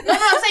 can. No,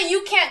 I'm saying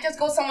you can't just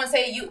go someone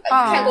say you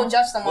can't go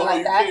judge someone Well, like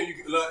you that.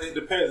 can't. It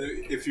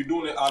depends if you're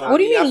doing it out of. What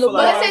do you mean, I feel look?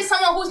 But like- let's say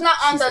someone who's not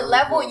on the said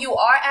level lukewarm. you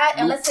are at,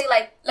 and let's say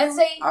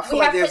I feel we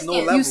like have there's no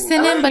Christians. level. You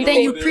sinning, but then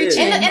you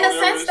preaching. In the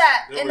sense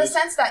that, There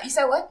is. you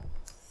said what?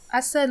 I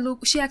said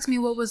Luke. She asked me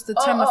what was the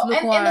term of in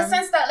lukewarm. the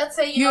sense that, let's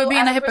say You're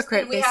being as a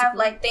hypocrite, Christian, we have basically.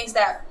 like things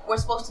that we're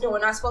supposed to do, we're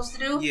not supposed to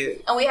do, Yeah.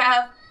 and we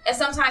have. And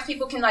sometimes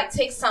people can like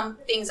take some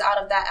things out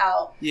of that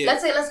out. Yeah.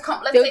 Let's say let's say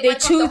They when it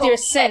comes to choose whole their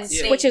sex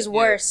sins, thing. which is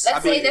worse. Let's I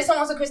say believe there's it.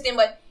 someone's a Christian,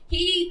 but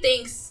he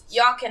thinks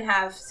y'all can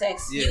have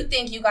sex. Yeah. You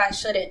think you guys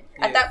shouldn't.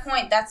 Yeah. At that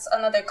point, that's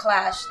another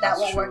clash that That's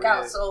won't true, work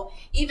out. yeah. So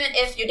even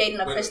if you're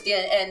dating a But-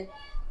 Christian, and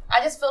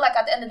I just feel like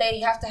at the end of the day,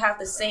 you have to have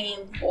the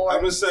same or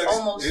Having sex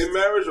almost in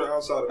marriage or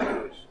outside of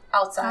marriage?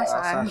 outside.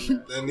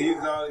 Then he's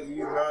not a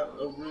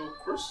real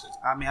Christian.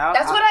 I mean,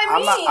 That's what I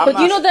I'm not- mean. I'm But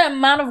not- you know the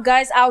amount of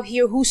guys out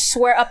here who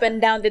swear up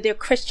and down that they're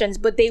Christians,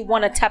 but they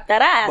want to tap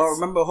that ass. But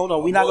remember, hold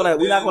on. We're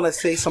not gonna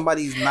say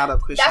somebody's not a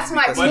Christian. That's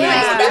my because point. he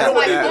wants to That's tap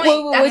my that. point.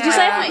 Wait, That's what'd you my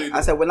say? point.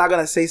 I said we're not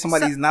gonna say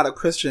somebody's not a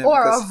Christian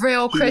Or because a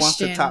real he wants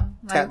to Christian. tap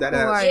Like, that who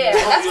ass. are Yeah, you?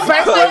 that's Wait,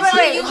 why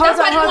wait, you. hold That's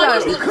why on, you hold want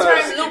on. to use the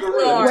term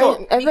lukewarm.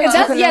 Wait, everyone's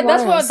That's looking at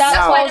that's what once. that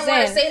Now- I falls didn't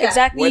wanna in. say that.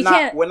 Exactly. You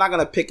can't. We're not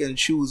gonna pick and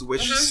choose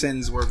which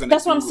sins we're gonna.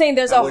 That's what I'm do saying.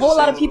 There's a and which whole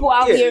lot of sins- people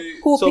out Yeah. here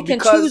who So pick and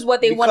because- choose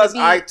what they want to Because be.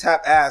 I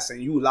tap ass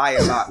and you lie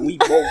a lot. We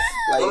both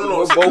like No,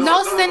 we're both.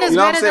 No sin is You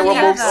know what I'm better saying? than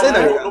We're both the other.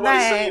 sinners. Nobody's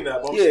Right. saying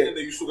that, but I'm Yeah. saying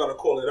that you still gotta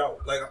call it out.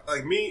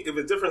 Like me, if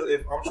it's different,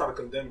 if I'm trying to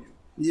condemn you,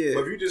 Yeah.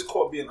 but if you just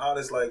caught being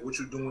honest, like what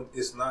you're doing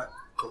is not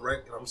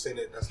correct, and I'm saying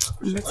that that's not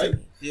Christian, like,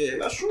 Yeah.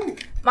 that's true.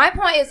 My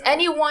point is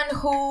anyone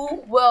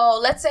who will,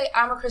 let's say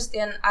I'm a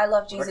Christian, I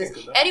love Jesus.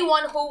 do that.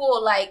 Anyone who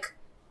will like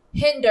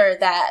hinder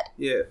that,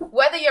 Yeah.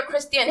 whether you're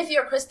Christian, if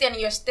you're a Christian,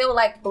 you're still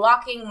like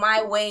blocking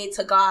my way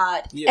to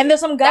God. Yeah. And there's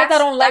some guys that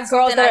don't like that's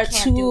girls something that I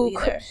are can't do too,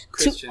 either.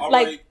 Christian. All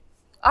like. right.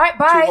 All right, Too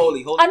bye.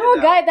 holy. I know a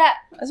it guy down. that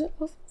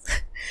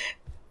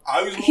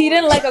I was he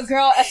didn't like a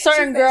girl, a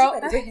certain girl.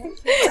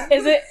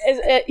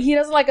 He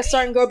doesn't like a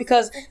certain girl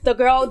because the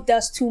girl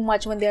does too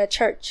much when they're at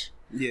church.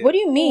 Yeah. What do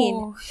you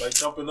mean? like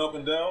jumping up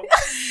and down.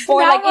 Or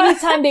like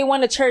anytime they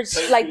went to church,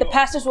 like the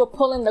pastors were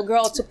pulling the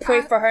girl to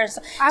pray for her, so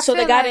the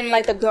feel guy didn't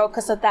like- like the girl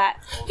because of that.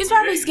 He's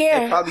probably It's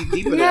scared. probably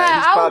deeper than Yeah, that.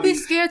 He's I would probably, be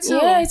scared too.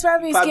 Yeah, he's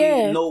probably probably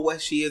scared. know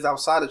what she is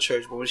outside of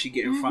church, but when she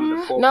get in front of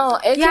the pulpit, No,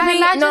 it Yeah, could be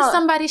imagine no.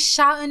 somebody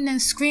shouting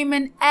and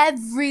screaming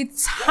every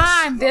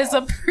time there's a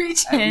every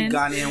preaching.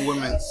 Ghanaian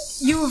woman.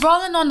 You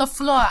rolling on the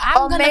floor. I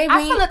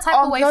feel the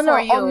type of way no, for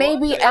you. or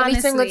maybe every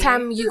single honestly.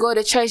 time you go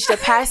to church, the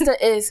pastor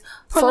is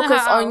Pulling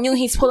focused her on out. you.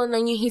 He's pulling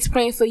on you. He's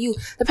praying for you.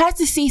 The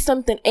pastor sees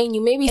something in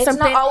you. Maybe It's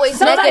something not always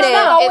negative. negative. It's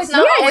not always, It's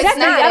not yeah, always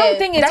exactly. I don't negative.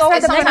 think it's That's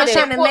always not the point I'm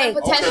negative. trying to make.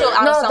 Potential out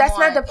of No, that's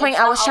someone. not the point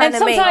It's I was not trying And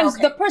to make. sometimes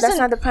Okay. the person, That's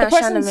not the point I was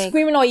trying to make.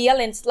 screaming or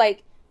yelling, it's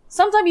like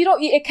sometimes you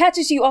don't. It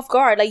catches you off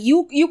guard. Like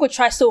you could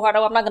try so hard.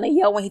 Oh, I'm not gonna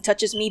yell when he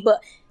touches me,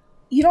 but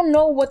you don't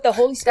know what the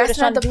Holy Spirit That's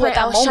is trying not to the do at point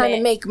I that was trying to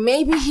moment. make.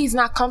 Maybe he's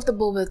not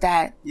comfortable with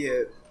that.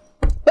 Yeah.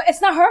 But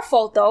it's not her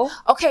fault though.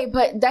 Okay,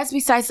 but that's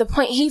besides the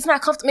point. He's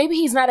not comfortable. Maybe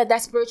he's not at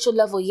that spiritual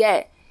level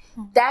yet.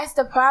 That's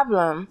the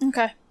problem.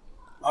 Okay.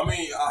 I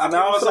mean, I I mean, I give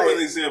feel myself like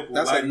an example.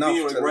 that's Like enough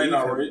me, like to right leave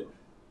now, him. right?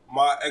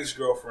 My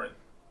ex-girlfriend,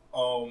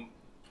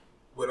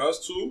 with us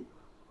two,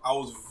 I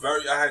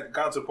had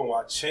gotten to the point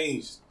where I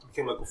changed,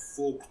 became like a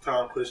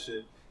full-time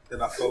Christian,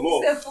 then I fell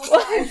off.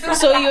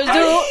 So you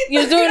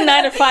was doing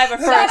 9 to 5 at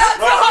first.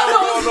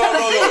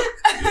 No.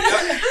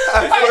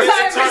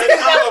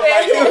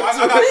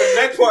 I got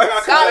connected.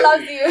 God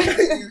loves you.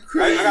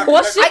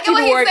 What's I get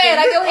what he's saying.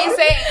 I get what he's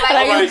saying. Like,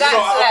 Alright, you got you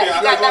know, to that. okay, You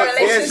got that I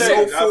There's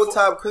relationship. no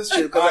full-time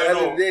Christian because at the end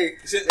of the day,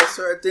 there's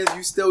certain things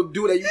you still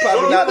do that you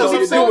probably not know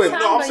you're doing.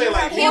 No, I'm saying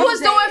like He was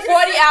doing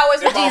 40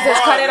 hours for Jesus.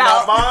 Cut it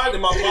out.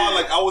 In my mind,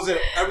 like I was in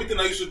everything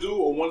I used to do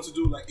or wanted to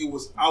do, like it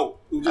was out.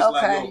 It was just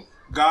like, Okay. yo,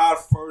 God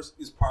first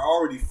is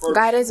priority first.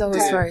 God is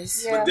always Yeah.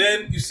 first. But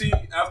then you see,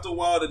 after a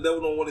while, the devil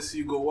don't want to see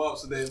you go up.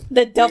 So then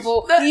The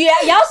devil. Yeah,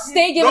 y'all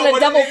stay giving No, the but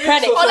devil it is,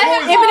 credit. so- so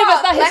let him Even if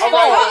it's not his Let him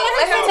fault. talk.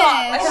 Let him talk.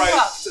 Let All him right,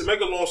 talk. to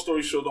make a long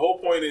story short, the whole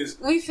point is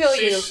We feel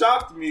she you.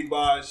 shocked me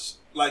by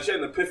like she had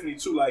an epiphany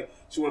too. Like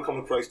she want to come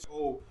to Christ.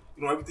 Oh,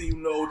 you know everything you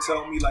know.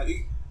 Tell me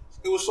like.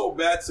 It was so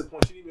bad to the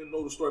point she didn't even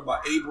know the story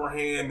about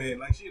Abraham and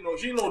like she didn't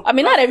know. I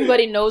mean, not nothing.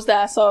 everybody knows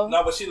that, so.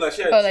 No, but she had, But,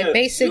 she like, had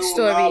basic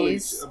zero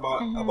knowledge stories.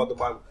 about the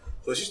Bible.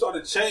 So she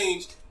started to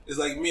change. It's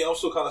like me. I'm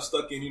still kind of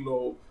stuck in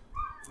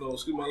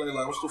excuse my language.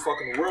 Like I'm still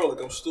fucking the world.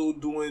 Like I'm still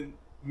doing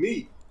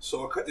me.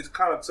 So it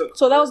kind of took.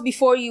 So that was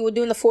before you were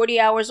doing the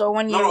 40 hours or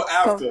when you. No,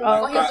 after.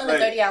 Oh, he was doing the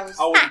 30 hours.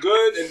 I was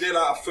good, and then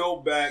I fell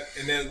back,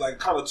 and then like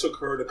kind of took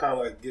her to kind of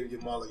like give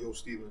your mom like, yo,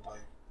 Steven, like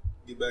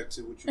get back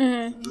to what you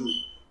used to do.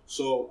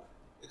 So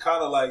it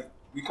kind of like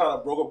we kind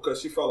of broke up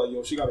because she felt like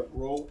yo, she got to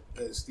grow,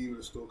 and Steven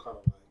is still kind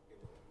of like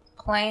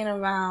playing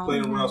around.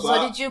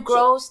 So did you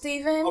grow,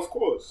 Steven? Of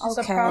course.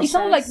 Okay. You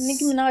sound like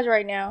Nicki Minaj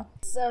right now.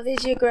 So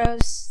did you grow,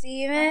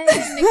 Steven?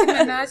 Nicki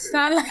Minaj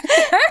sound like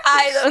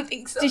I don't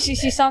think so. She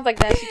sounds like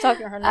that. She's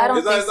talking her nose. I don't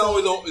It's not, think it's, not so.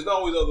 always, it's not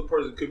always the other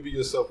person. It could be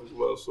yourself as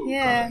well. So you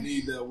kind of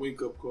need that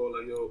wake up call.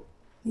 Like, yo,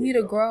 you need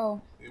to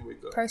grow hey,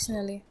 wake up.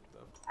 personally.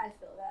 I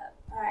feel that.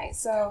 All right,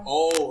 so.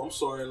 Oh, I'm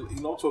sorry.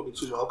 You know, I'm talking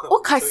too much.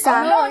 Okay,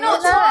 son. No, I'm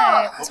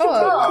talking a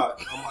lot.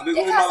 This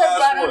is my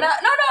last one. No.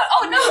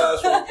 Oh, no.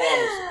 Last one, I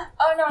promise.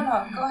 Oh,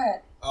 no. Go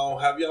ahead.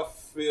 Have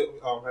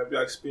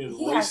y'all experienced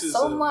He racism? has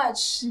so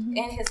much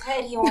in his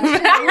head he wants to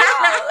figure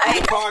out. The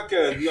Like,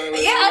 podcast. You gotta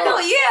let yeah, it I know,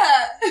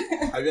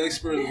 out. yeah. Have you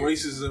experienced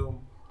racism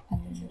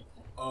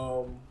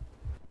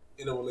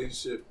in a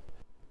relationship?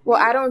 Well,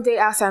 I don't date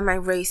outside my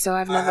race, so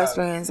I've never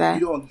experienced that.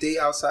 You don't date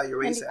outside your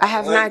race. I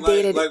have not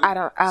dated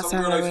outside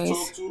some girl my I used to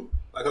race. talk to,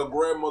 like her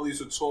grandmother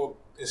used to talk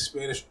in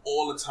Spanish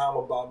all the time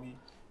about me,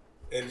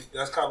 and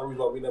that's kind of the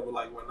reason why we never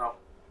like went out.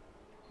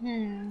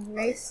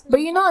 Race.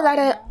 But you know, a lot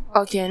of,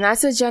 okay, not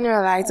to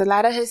generalize, a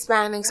lot of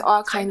Hispanics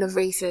are kind of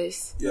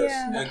racist. Yes,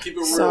 and keep it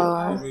real. So-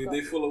 I mean,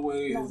 they feel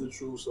away is the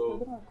truth,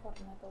 so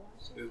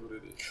it is what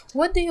it is.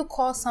 What do you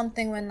call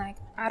something when like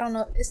I don't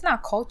know? It's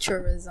not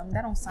culturism.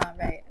 That don't sound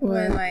right.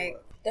 When like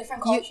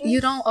Different cultures?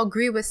 you don't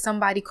agree with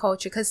somebody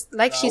culture because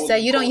like she Nah, said,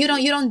 it you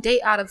wasn't don't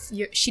date out of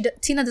your.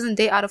 Tina doesn't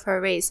date out of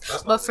her race. That's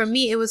not But for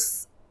me, it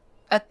was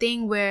a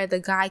thing where the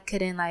guy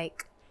couldn't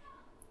like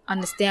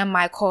understand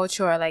my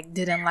culture or like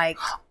didn't like.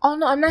 Oh,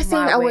 no, I'm not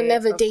saying My I would way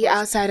never of date culture.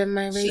 outside of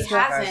my race. She but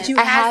hasn't. You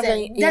I haven't.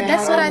 haven't, yeah,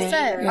 That's what I haven't.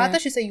 said. Yeah. I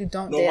thought you said you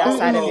don't No, date I was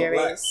outside of not your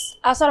black. race.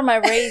 Outside of my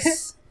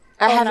race.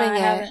 I Oh, no, haven't I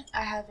yet. haven't.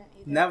 I haven't either.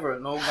 Never,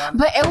 no God.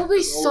 But it would be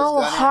It's so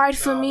always got it. hard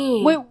for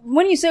me. Wait,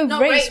 when you say No,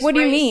 race, race, what do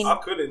you race. mean? I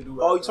couldn't do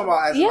that. Oh, you talking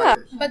about as Yeah. like,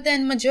 But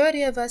then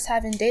majority of us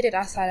haven't dated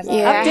outside of our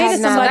Yeah, I I've dated have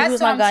not. somebody That's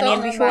who's what not I'm Ghanaian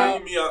talking before.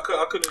 about. Me,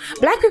 I couldn't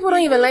do Black people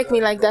don't even like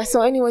me like that.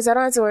 So anyways, I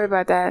don't have to worry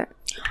about that.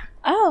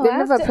 Oh, They've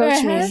never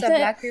approached me. So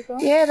black people.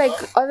 Yeah, like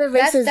other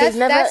races, they've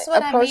never that's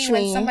what I approached mean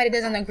when me. somebody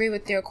doesn't agree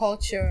with your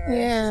culture or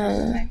Yeah.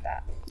 something like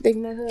that. They've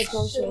never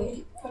approached Should me.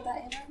 we put that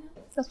in right now?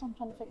 That's what I'm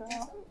trying to figure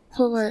out.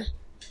 For what?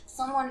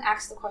 Someone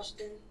asked the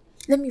question.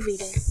 Let me read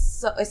it.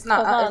 So it's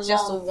not, Oh, not it's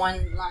just a long.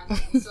 one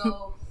line.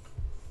 So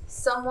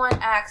someone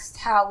asked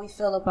how we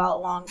feel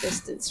about long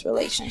distance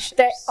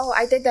relationships.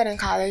 I did that in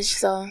college,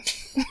 so.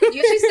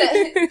 You just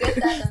said did that,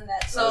 done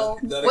that. So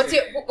That's what's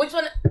your which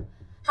one?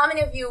 How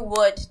many of you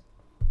would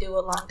do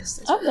a long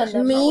distance? I've done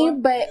that Me, before.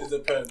 but It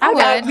depends.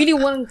 I really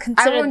wouldn't I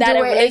consider wouldn't that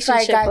do a it if I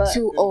relationship. got But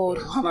too old.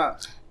 I'm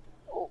not.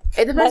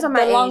 It depends on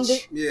my the long age.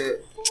 di- Yeah.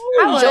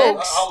 I would.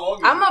 Jokes. How long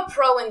is I'm it? a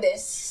pro in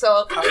this,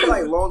 so I feel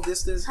like long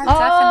distance I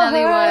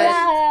definitely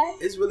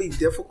would. is really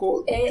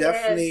difficult. It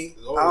Definitely.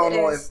 is. I don't It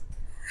know is.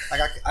 if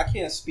like I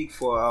can't speak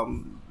for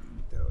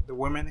the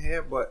women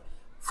here, but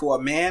for a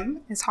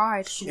man It's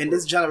hard. in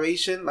this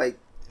generation, like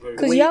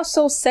Because Wait. y'all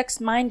so sex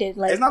minded.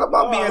 Like, it's not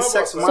about Oh, being I know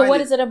sex about- so what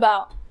minded. is it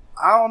about?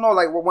 I don't know,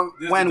 like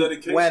There's the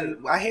dedication.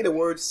 when I hate the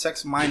word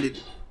sex minded.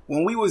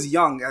 When we was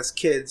young as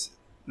kids,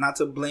 not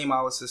to blame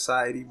our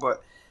society,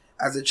 but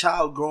as a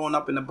child growing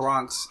up in the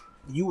Bronx,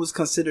 you was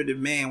considered a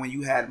man when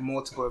you had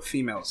multiple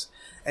females,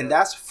 and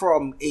that's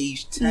from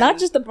age 10. Not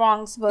just the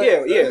Bronx, but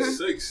yeah.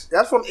 6.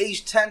 That's from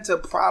age 10 to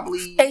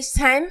probably Age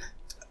 10?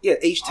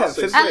 age 10, I'll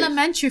say 5th grade.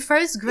 Elementary,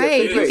 first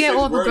grade, fifth you grade. get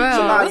all the Sixth grade.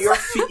 So now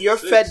girls. you're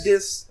fed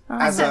this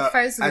as said a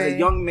first as a grade.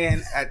 young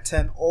man at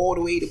 10 all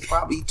the way to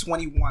probably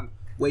 21,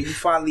 where you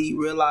finally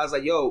realize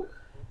like, yo,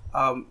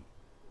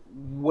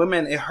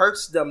 women, it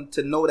hurts them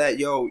to know that,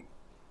 yo,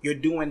 you're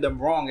doing them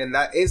wrong, and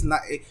that is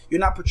not, you're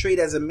not portrayed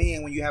as a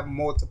man when you have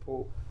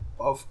multiple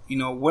of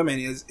women.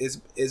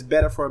 Is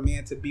better for a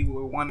man to be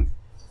with one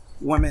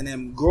woman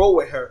and grow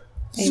with her.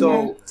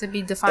 So To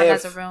be defined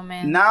as a if real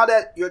man. now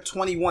that you're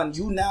 21,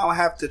 you now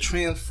have to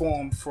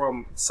transform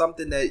from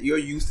something that you're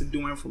used to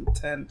doing from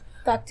 10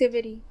 the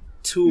activity.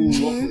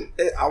 to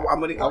I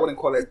wouldn't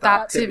call it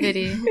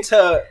Activity.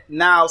 to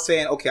now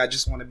saying, okay, I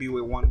just want to be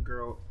with one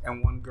girl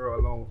and one girl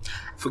alone.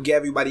 Forget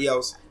everybody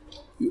else.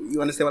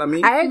 You understand what I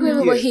mean? I agree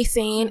with Yeah. what he's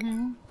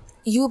saying.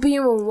 You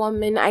being with one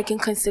man, I can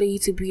consider you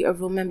to be a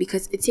real man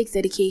because it takes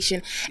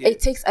dedication. Yeah. It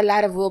takes a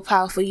lot of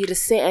willpower for you to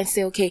sit and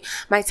say, okay,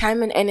 my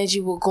time and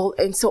energy will go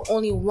into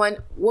only one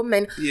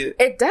woman. Yeah.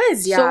 It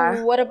does, yeah.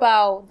 So what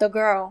about the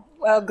girl?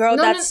 A girl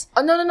that's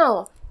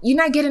No. You're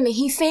not getting it.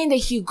 He's saying that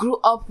he grew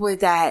up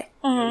with that.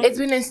 It's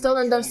been instilled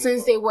in them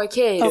since they were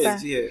kids.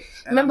 Kids, yeah.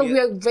 And Remember, I mean, we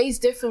are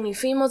raised differently.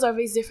 Females are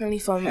raised differently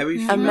from every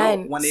female,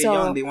 men. when they're so,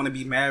 young, they want to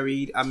be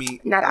married. I mean,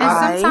 not And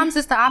I. sometimes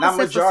it's the not opposite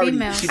for majority.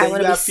 females. See, I then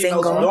wanna you be have females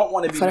single who don't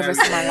want to be for the married.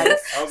 rest of my life.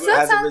 As a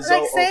Sometimes,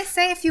 result like of-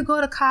 say if you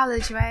go to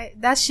college, right?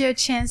 That's your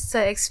chance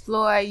to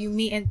explore. You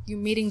meeting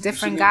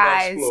different You should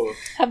guys. explore.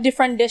 Have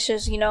different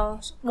dishes, you know.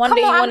 One Come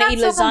day you on, I'm want to not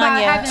eat talking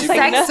about lasagna. having It's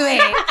like, sex no.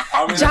 with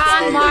I mean,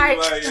 John Mark.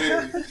 like,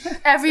 yeah.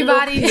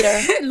 everybody,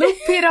 Luke,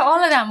 Peter, all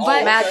of them.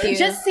 But Matthew.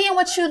 just seeing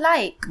what you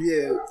like.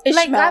 yeah.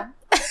 Like Ishmael.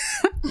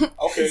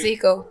 Okay.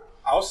 Zico.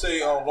 I'll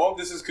say long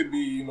distance could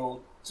be,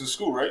 to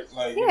school, right?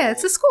 Like Yeah,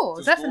 to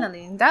school,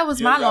 definitely. That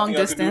was my y'all long think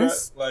y'all could do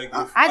distance. that? Like,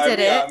 if, I did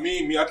it.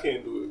 Me, I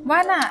can't do it.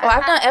 Why not? Oh,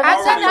 I've done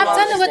everything. I've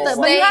done it with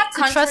the. But you State, have to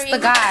trust country, the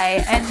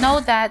guy and know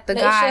that the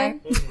guy.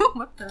 nation.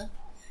 What the?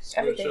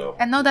 Everything.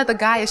 And know that the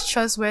guy is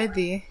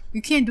trustworthy.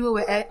 You can't do it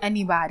with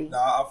anybody. Nah,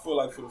 I feel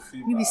like for the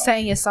female, You be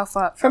setting yourself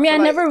up. For me, I feel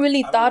like never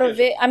really I thought don't of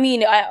get it. I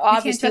mean, I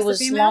obviously trust it was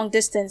the female? long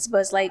distance, but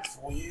it's like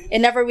it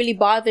never really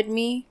bothered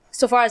me.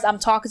 So far as I'm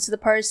talking to the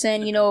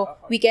person,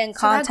 we get in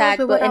So that goes contact,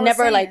 with but what I it was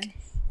never saying. like,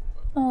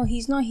 oh,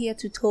 he's not here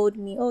to told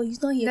me. Oh,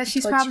 he's not here That to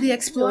she's touch probably me. It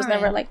was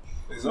never exploring.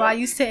 like, While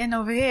you sitting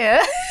over here.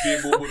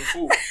 being boo with the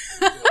fool.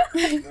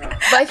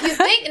 But if you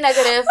think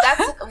negative, that's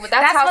how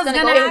what's it's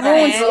gonna gonna go. happen.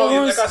 ruins-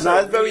 Well, like I said, No,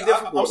 it's very I'm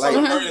difficult. still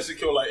Like- very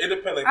insecure. Like it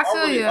depends. Like, I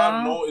feel if you.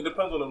 I know, it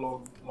depends on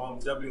the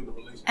longevity of the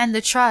relationship. And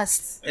the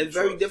trust. It's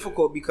very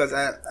difficult because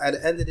at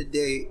the end of the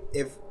day,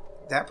 if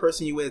that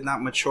person you with is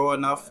not mature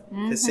enough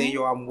to say,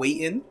 "Yo, I'm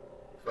waiting,"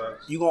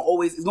 Facts. you gonna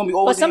always it's gonna be but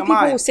always in some your people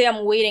mind. will say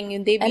I'm waiting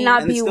and they be And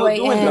not And be it's still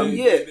doing them,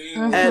 waiting.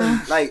 yeah.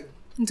 And like,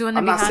 Doing it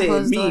I'm not behind saying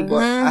closed me, doors.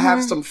 but I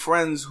have some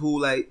friends who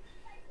like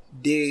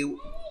they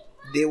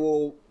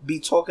will be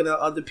talking to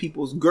other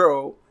people's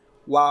girl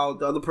while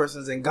the other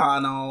person's in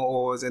Ghana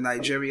or is in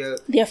Nigeria.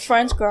 their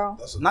friend's girl.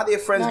 Not their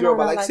friend's girl,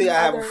 but like say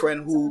I have a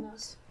friend who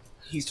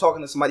he's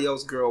talking to somebody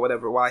else's girl or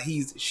whatever while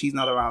she's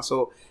not around.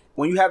 So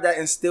when you have that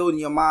instilled in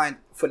your mind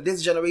for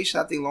this generation,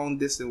 I think long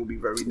distance will be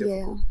very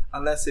difficult.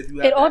 Unless if you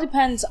have It all that-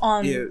 depends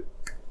on yeah.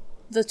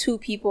 the two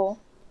people.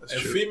 And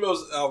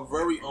females are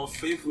very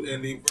unfaithful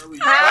and they very.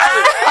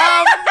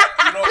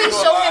 Please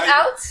show him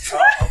out.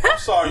 I'm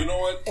sorry. You know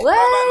what?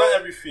 What? Not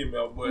every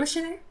female, but What's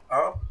your name?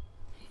 huh?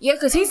 Yeah,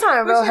 because he's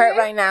sounding real hurt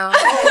right now.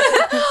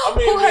 I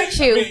mean, Who hurt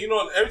you?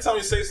 Every time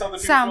you say something,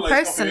 people Sound feel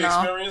like it's from personal.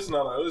 experience.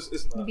 No,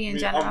 it's not. Be in I mean,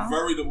 general. I'm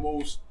very the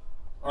most.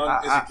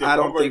 I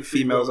don't think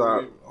females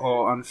are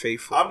all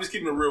unfaithful. I'm just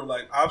keeping it real.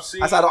 Like I've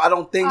seen. I said I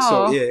don't think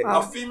so. Oh. Yeah.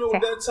 A female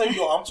would then tell you,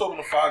 "Yo, I'm talking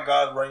to 5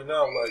 guys right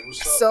now. Like,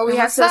 what's up?" So we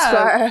have What's to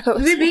up? spar.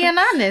 We being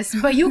honest,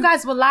 but you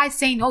guys will lie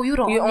saying, "Oh, you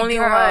the You only only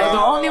girl, one. the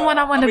only one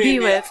I want to be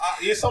with."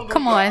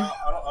 Come on.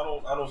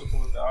 I don't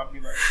support that. I'll be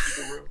like,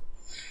 keep it real.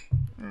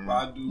 But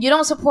I do. You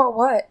don't support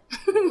what?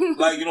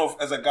 Like,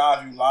 as a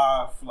guy, you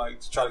lie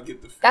to try to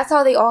get the. That's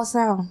how they all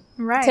sound.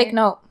 Right. Take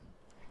note.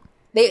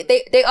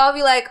 They all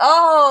be like,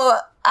 oh,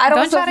 I don't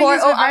Don't try to support.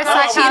 use Oh, I'm reverse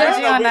not a psychology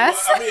cheater. on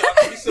us. I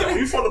mean, he said when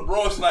you from the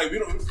Bronx, like we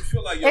don't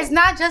feel like. Yo, It's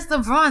not just the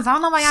bronze. I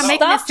don't know why y'all making it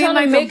Stop seem trying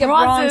to like make the it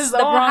bronze bronze- is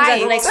the all bronze as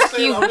hype. an I'm just saying,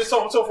 excuse. I'm just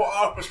talking from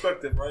our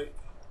perspective, right?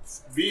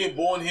 Being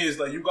born here is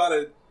like you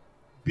gotta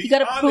be. You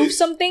gotta honest. prove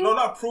something? No,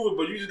 not prove it,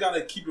 but you just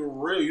gotta keep it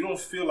real. You don't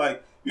feel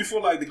like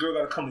the girl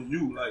gotta come to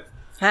you, like.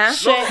 Huh?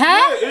 No,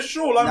 Huh? yeah, it's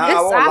true. Like, Nah, It's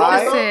I won't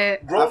lie.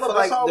 opposite. Growing I up, feel that's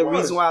like how the it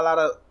was. reason why a lot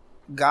of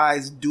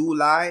guys do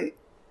lie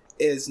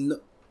is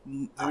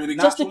I mean, they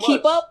got Just to too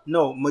keep much. up.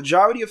 no,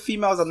 majority of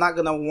females are not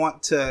gonna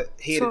want to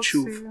hear the Talk to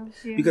truth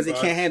you, yeah. because they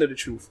Facts. can't handle the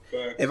truth.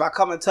 Facts. If I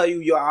come and tell you,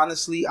 yo,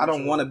 honestly, I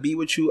don't want to be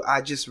with you. I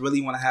just really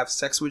want to have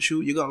sex with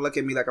you. You're gonna look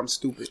at me like I'm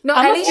stupid. No,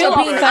 I'm at not least feel you're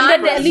being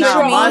offended. At honest. least Nah,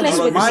 you're mind honest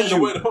you, with mind me.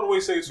 you. The way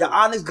you say it, The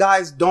honest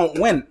guys don't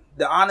win.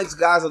 The honest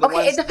guys are the Okay,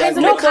 ones it depends that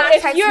on No, the but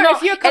context. if you're- No,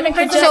 if you're it coming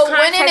depends from on So the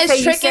winning context that is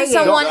you tricking say it.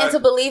 someone Don't- into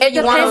believing It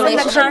you want a depends on the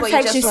relationship, but you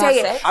context you just want say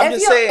it. sex. I'm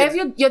just saying.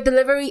 If your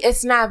delivery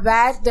is not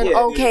bad, then Yeah.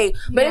 okay.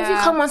 But if you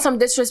Yeah. come on some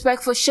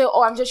disrespectful shit,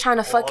 oh, I'm just trying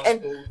to fuck,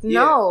 and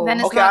no, Then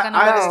it's Okay, not gonna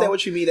I go. understand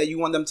what you mean that you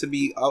want them to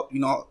be,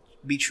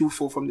 be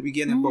truthful from the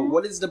beginning. But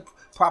what is the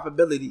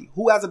probability?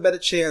 Who has a better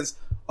chance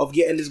of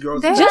getting this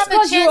girl's? They attention? Just have a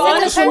because you're chance.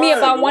 honest with me, if I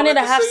You wanted to wanted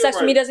to have say sex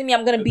with me, right. doesn't mean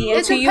I'm gonna be It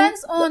into It you.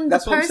 depends on the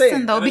That's what I'm person,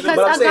 saying. though, But because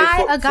I'm a saying, guy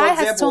for has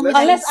example, told me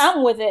let's Unless that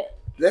I'm with it.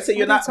 Let's say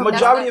you're not. That's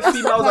Majority of that's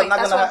the females are point. not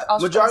That's gonna. what I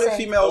was Majority of gonna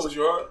say. females was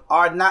your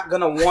are not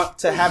gonna want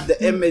to have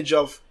the image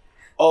of,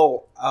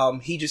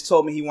 he just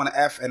told me he want to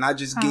F and I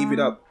just gave it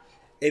up.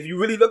 If you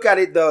really look at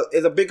it,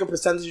 there's a bigger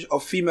percentage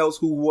of females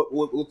who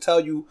will tell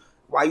you,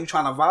 why you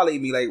trying to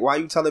violate me? Like, why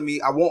you telling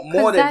me I want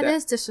more than that? that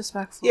is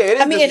disrespectful. Yeah, it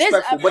is I mean, it is.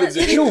 disrespectul, but it's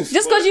the truth.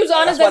 Just because you're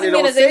honest That's why doesn't they mean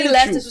don't it's say any the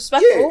less truth.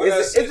 disrespectful. Yeah,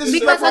 it's Because Because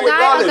disrespectful a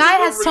guy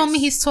regardless. has told me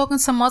he's talking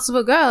to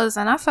multiple girls,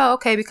 and I felt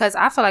okay because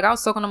I felt like I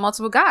was talking to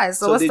multiple guys.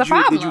 So, what's the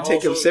problem? Did you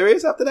take him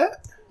serious after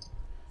that?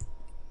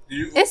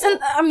 It's an.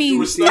 I mean,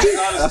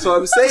 That's what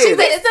I'm saying.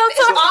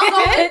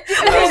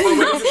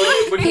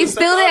 He's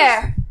still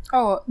there.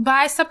 oh, but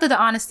I accepted the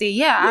honesty.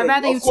 Yeah, I'd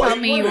rather you tell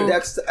me you.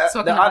 That's, talking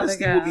the to other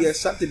honesty will be guys.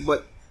 accepted,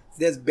 but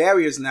there's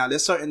barriers now.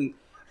 There's certain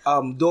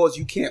doors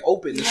you can't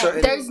open.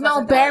 There's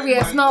no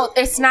barriers. No,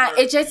 it's not.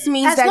 It just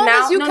means as that long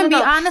now as you can be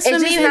honest it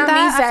with just me with means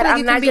that, that I I'm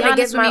feel not like you gonna can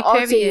be give my honest all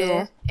with to me, you.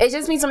 period. It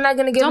just means I'm not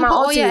gonna give Don't my put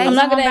all all to your you. eggs I'm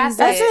not in one gonna basket.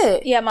 That's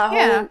it. Yeah, my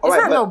Yeah. whole. It's Alright,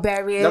 not but no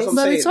barriers. that's what I'm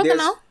But we saying. talking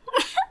now.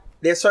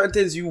 There's certain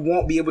things you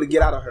won't be able to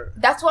get out of her.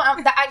 That's what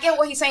I get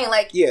what he's saying.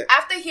 Like, Yeah.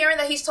 after hearing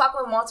that he's talking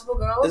with multiple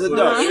girls, It's a you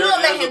dirt.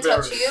 won't let him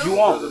touch you. You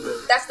won't.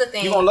 That's the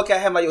thing. You gonna look at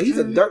him like, yo, he's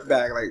a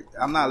dirtbag. Like,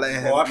 I'm not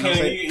letting him. Well, I you know what can't.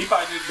 I'm saying? He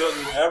probably just does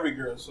it with every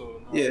girl.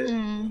 So no. Yeah.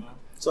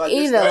 So I guess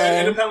Either But way.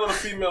 it depends on the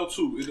female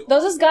too. There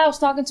was this guy I was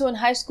talking to in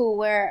high school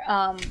where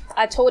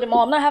I told him, "Oh,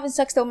 I'm not having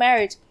sex till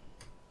marriage."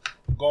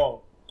 Gone.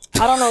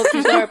 I don't know if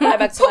he's gonna reply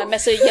back to my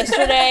message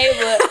yesterday,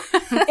 but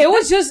it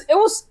was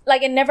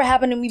like it never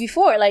happened to me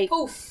before. Like,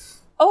 Poof.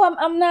 oh,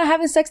 I'm not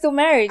having sex till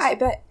marriage. I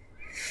bet.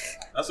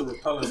 That's a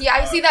repellent. Yeah,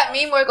 you see that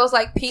meme where it goes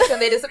like peace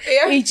and they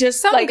disappear? He just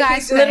Some like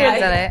guys can literally,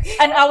 handle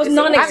it. and I was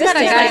non-existent. I've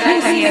met a guy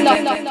that can Like,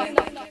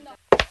 handle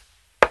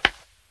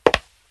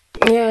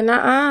Yeah,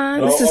 nuh-uh.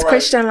 No, This is alright.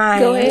 Christian line.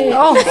 Go ahead.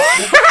 Oh, Go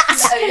ahead.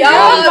 Sorry. It's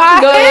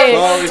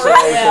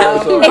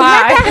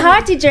not that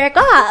hard to jerk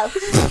off.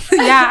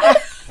 Yeah.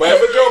 But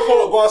if a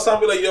girl go outside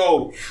and be like,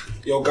 yo,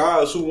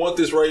 guys who want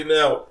this right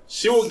now,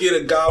 she will get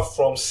a guy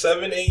from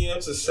 7 a.m.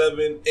 to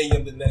 7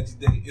 a.m. the next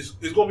day. It's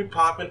going to be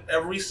popping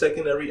every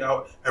second, every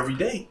hour, every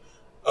day.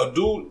 A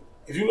dude,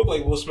 if you look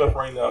like Will Smith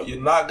right now,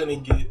 you're not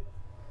going to get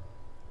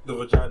the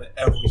vagina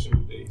every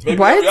single day. Maybe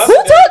What? every Who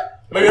other day.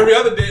 Maybe every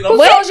other day. No,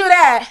 who told you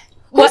that?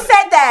 Who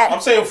said that? I'm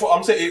saying as easy as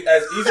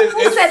Who said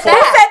Who said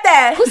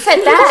that? Who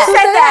said that? Who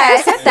said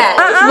that? Who said that?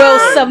 Will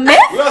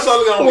Smith? We gotta start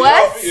looking at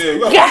What? Yeah, we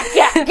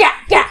gotta,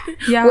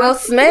 Yeah. Will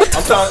Smith?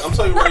 I'm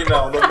telling you right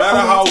now, no matter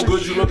how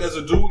good you look as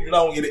a dude, you're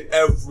not gonna get it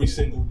every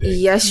single day.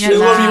 Yes, It's you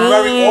gonna be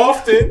very are.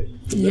 often.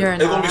 You're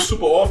It's gonna be not.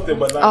 super often,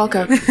 but not.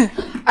 Okay.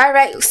 All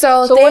right.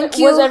 So So thank what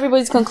you. was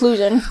everybody's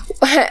conclusion?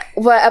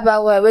 What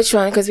about what? Which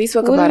one? Because we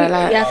spoke What about did a we-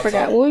 lot. Yeah, I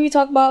forgot. What did we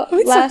talk about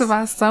We last? talked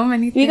about so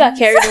many things. We got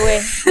carried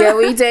away. Yeah,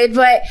 we did.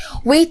 But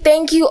we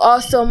thank you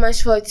all so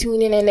much for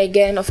tuning in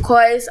again. Of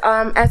course,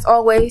 as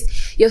always,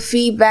 your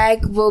feedback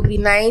will be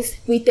nice.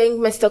 We thank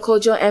Mr.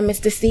 Kojo and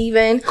Mr.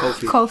 Steven.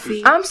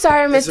 Kofi. I'm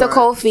sorry, Mr. alright.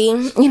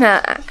 Kofi. You know,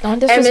 Don't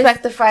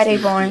disrespect the Friday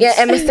borns. yeah,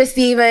 and Mr.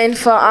 Steven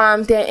for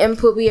their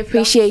input. We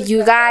appreciate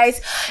you guys.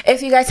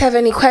 If you guys have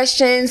any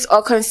questions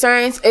or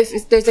concerns,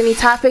 if there's any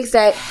topics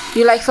that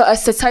you like for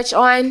us to touch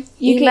on,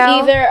 You can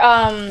either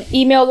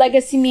email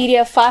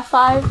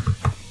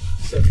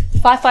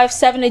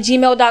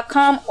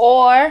legacymedia557@gmail.com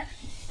or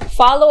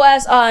follow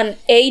us on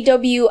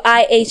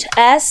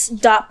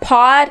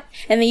awihs.pod,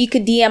 and then you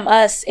could DM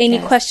us any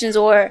questions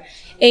or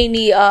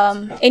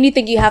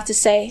anything you have to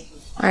say.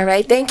 All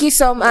right. Thank you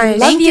so much.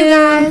 Love you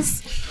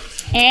guys.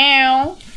 Ow.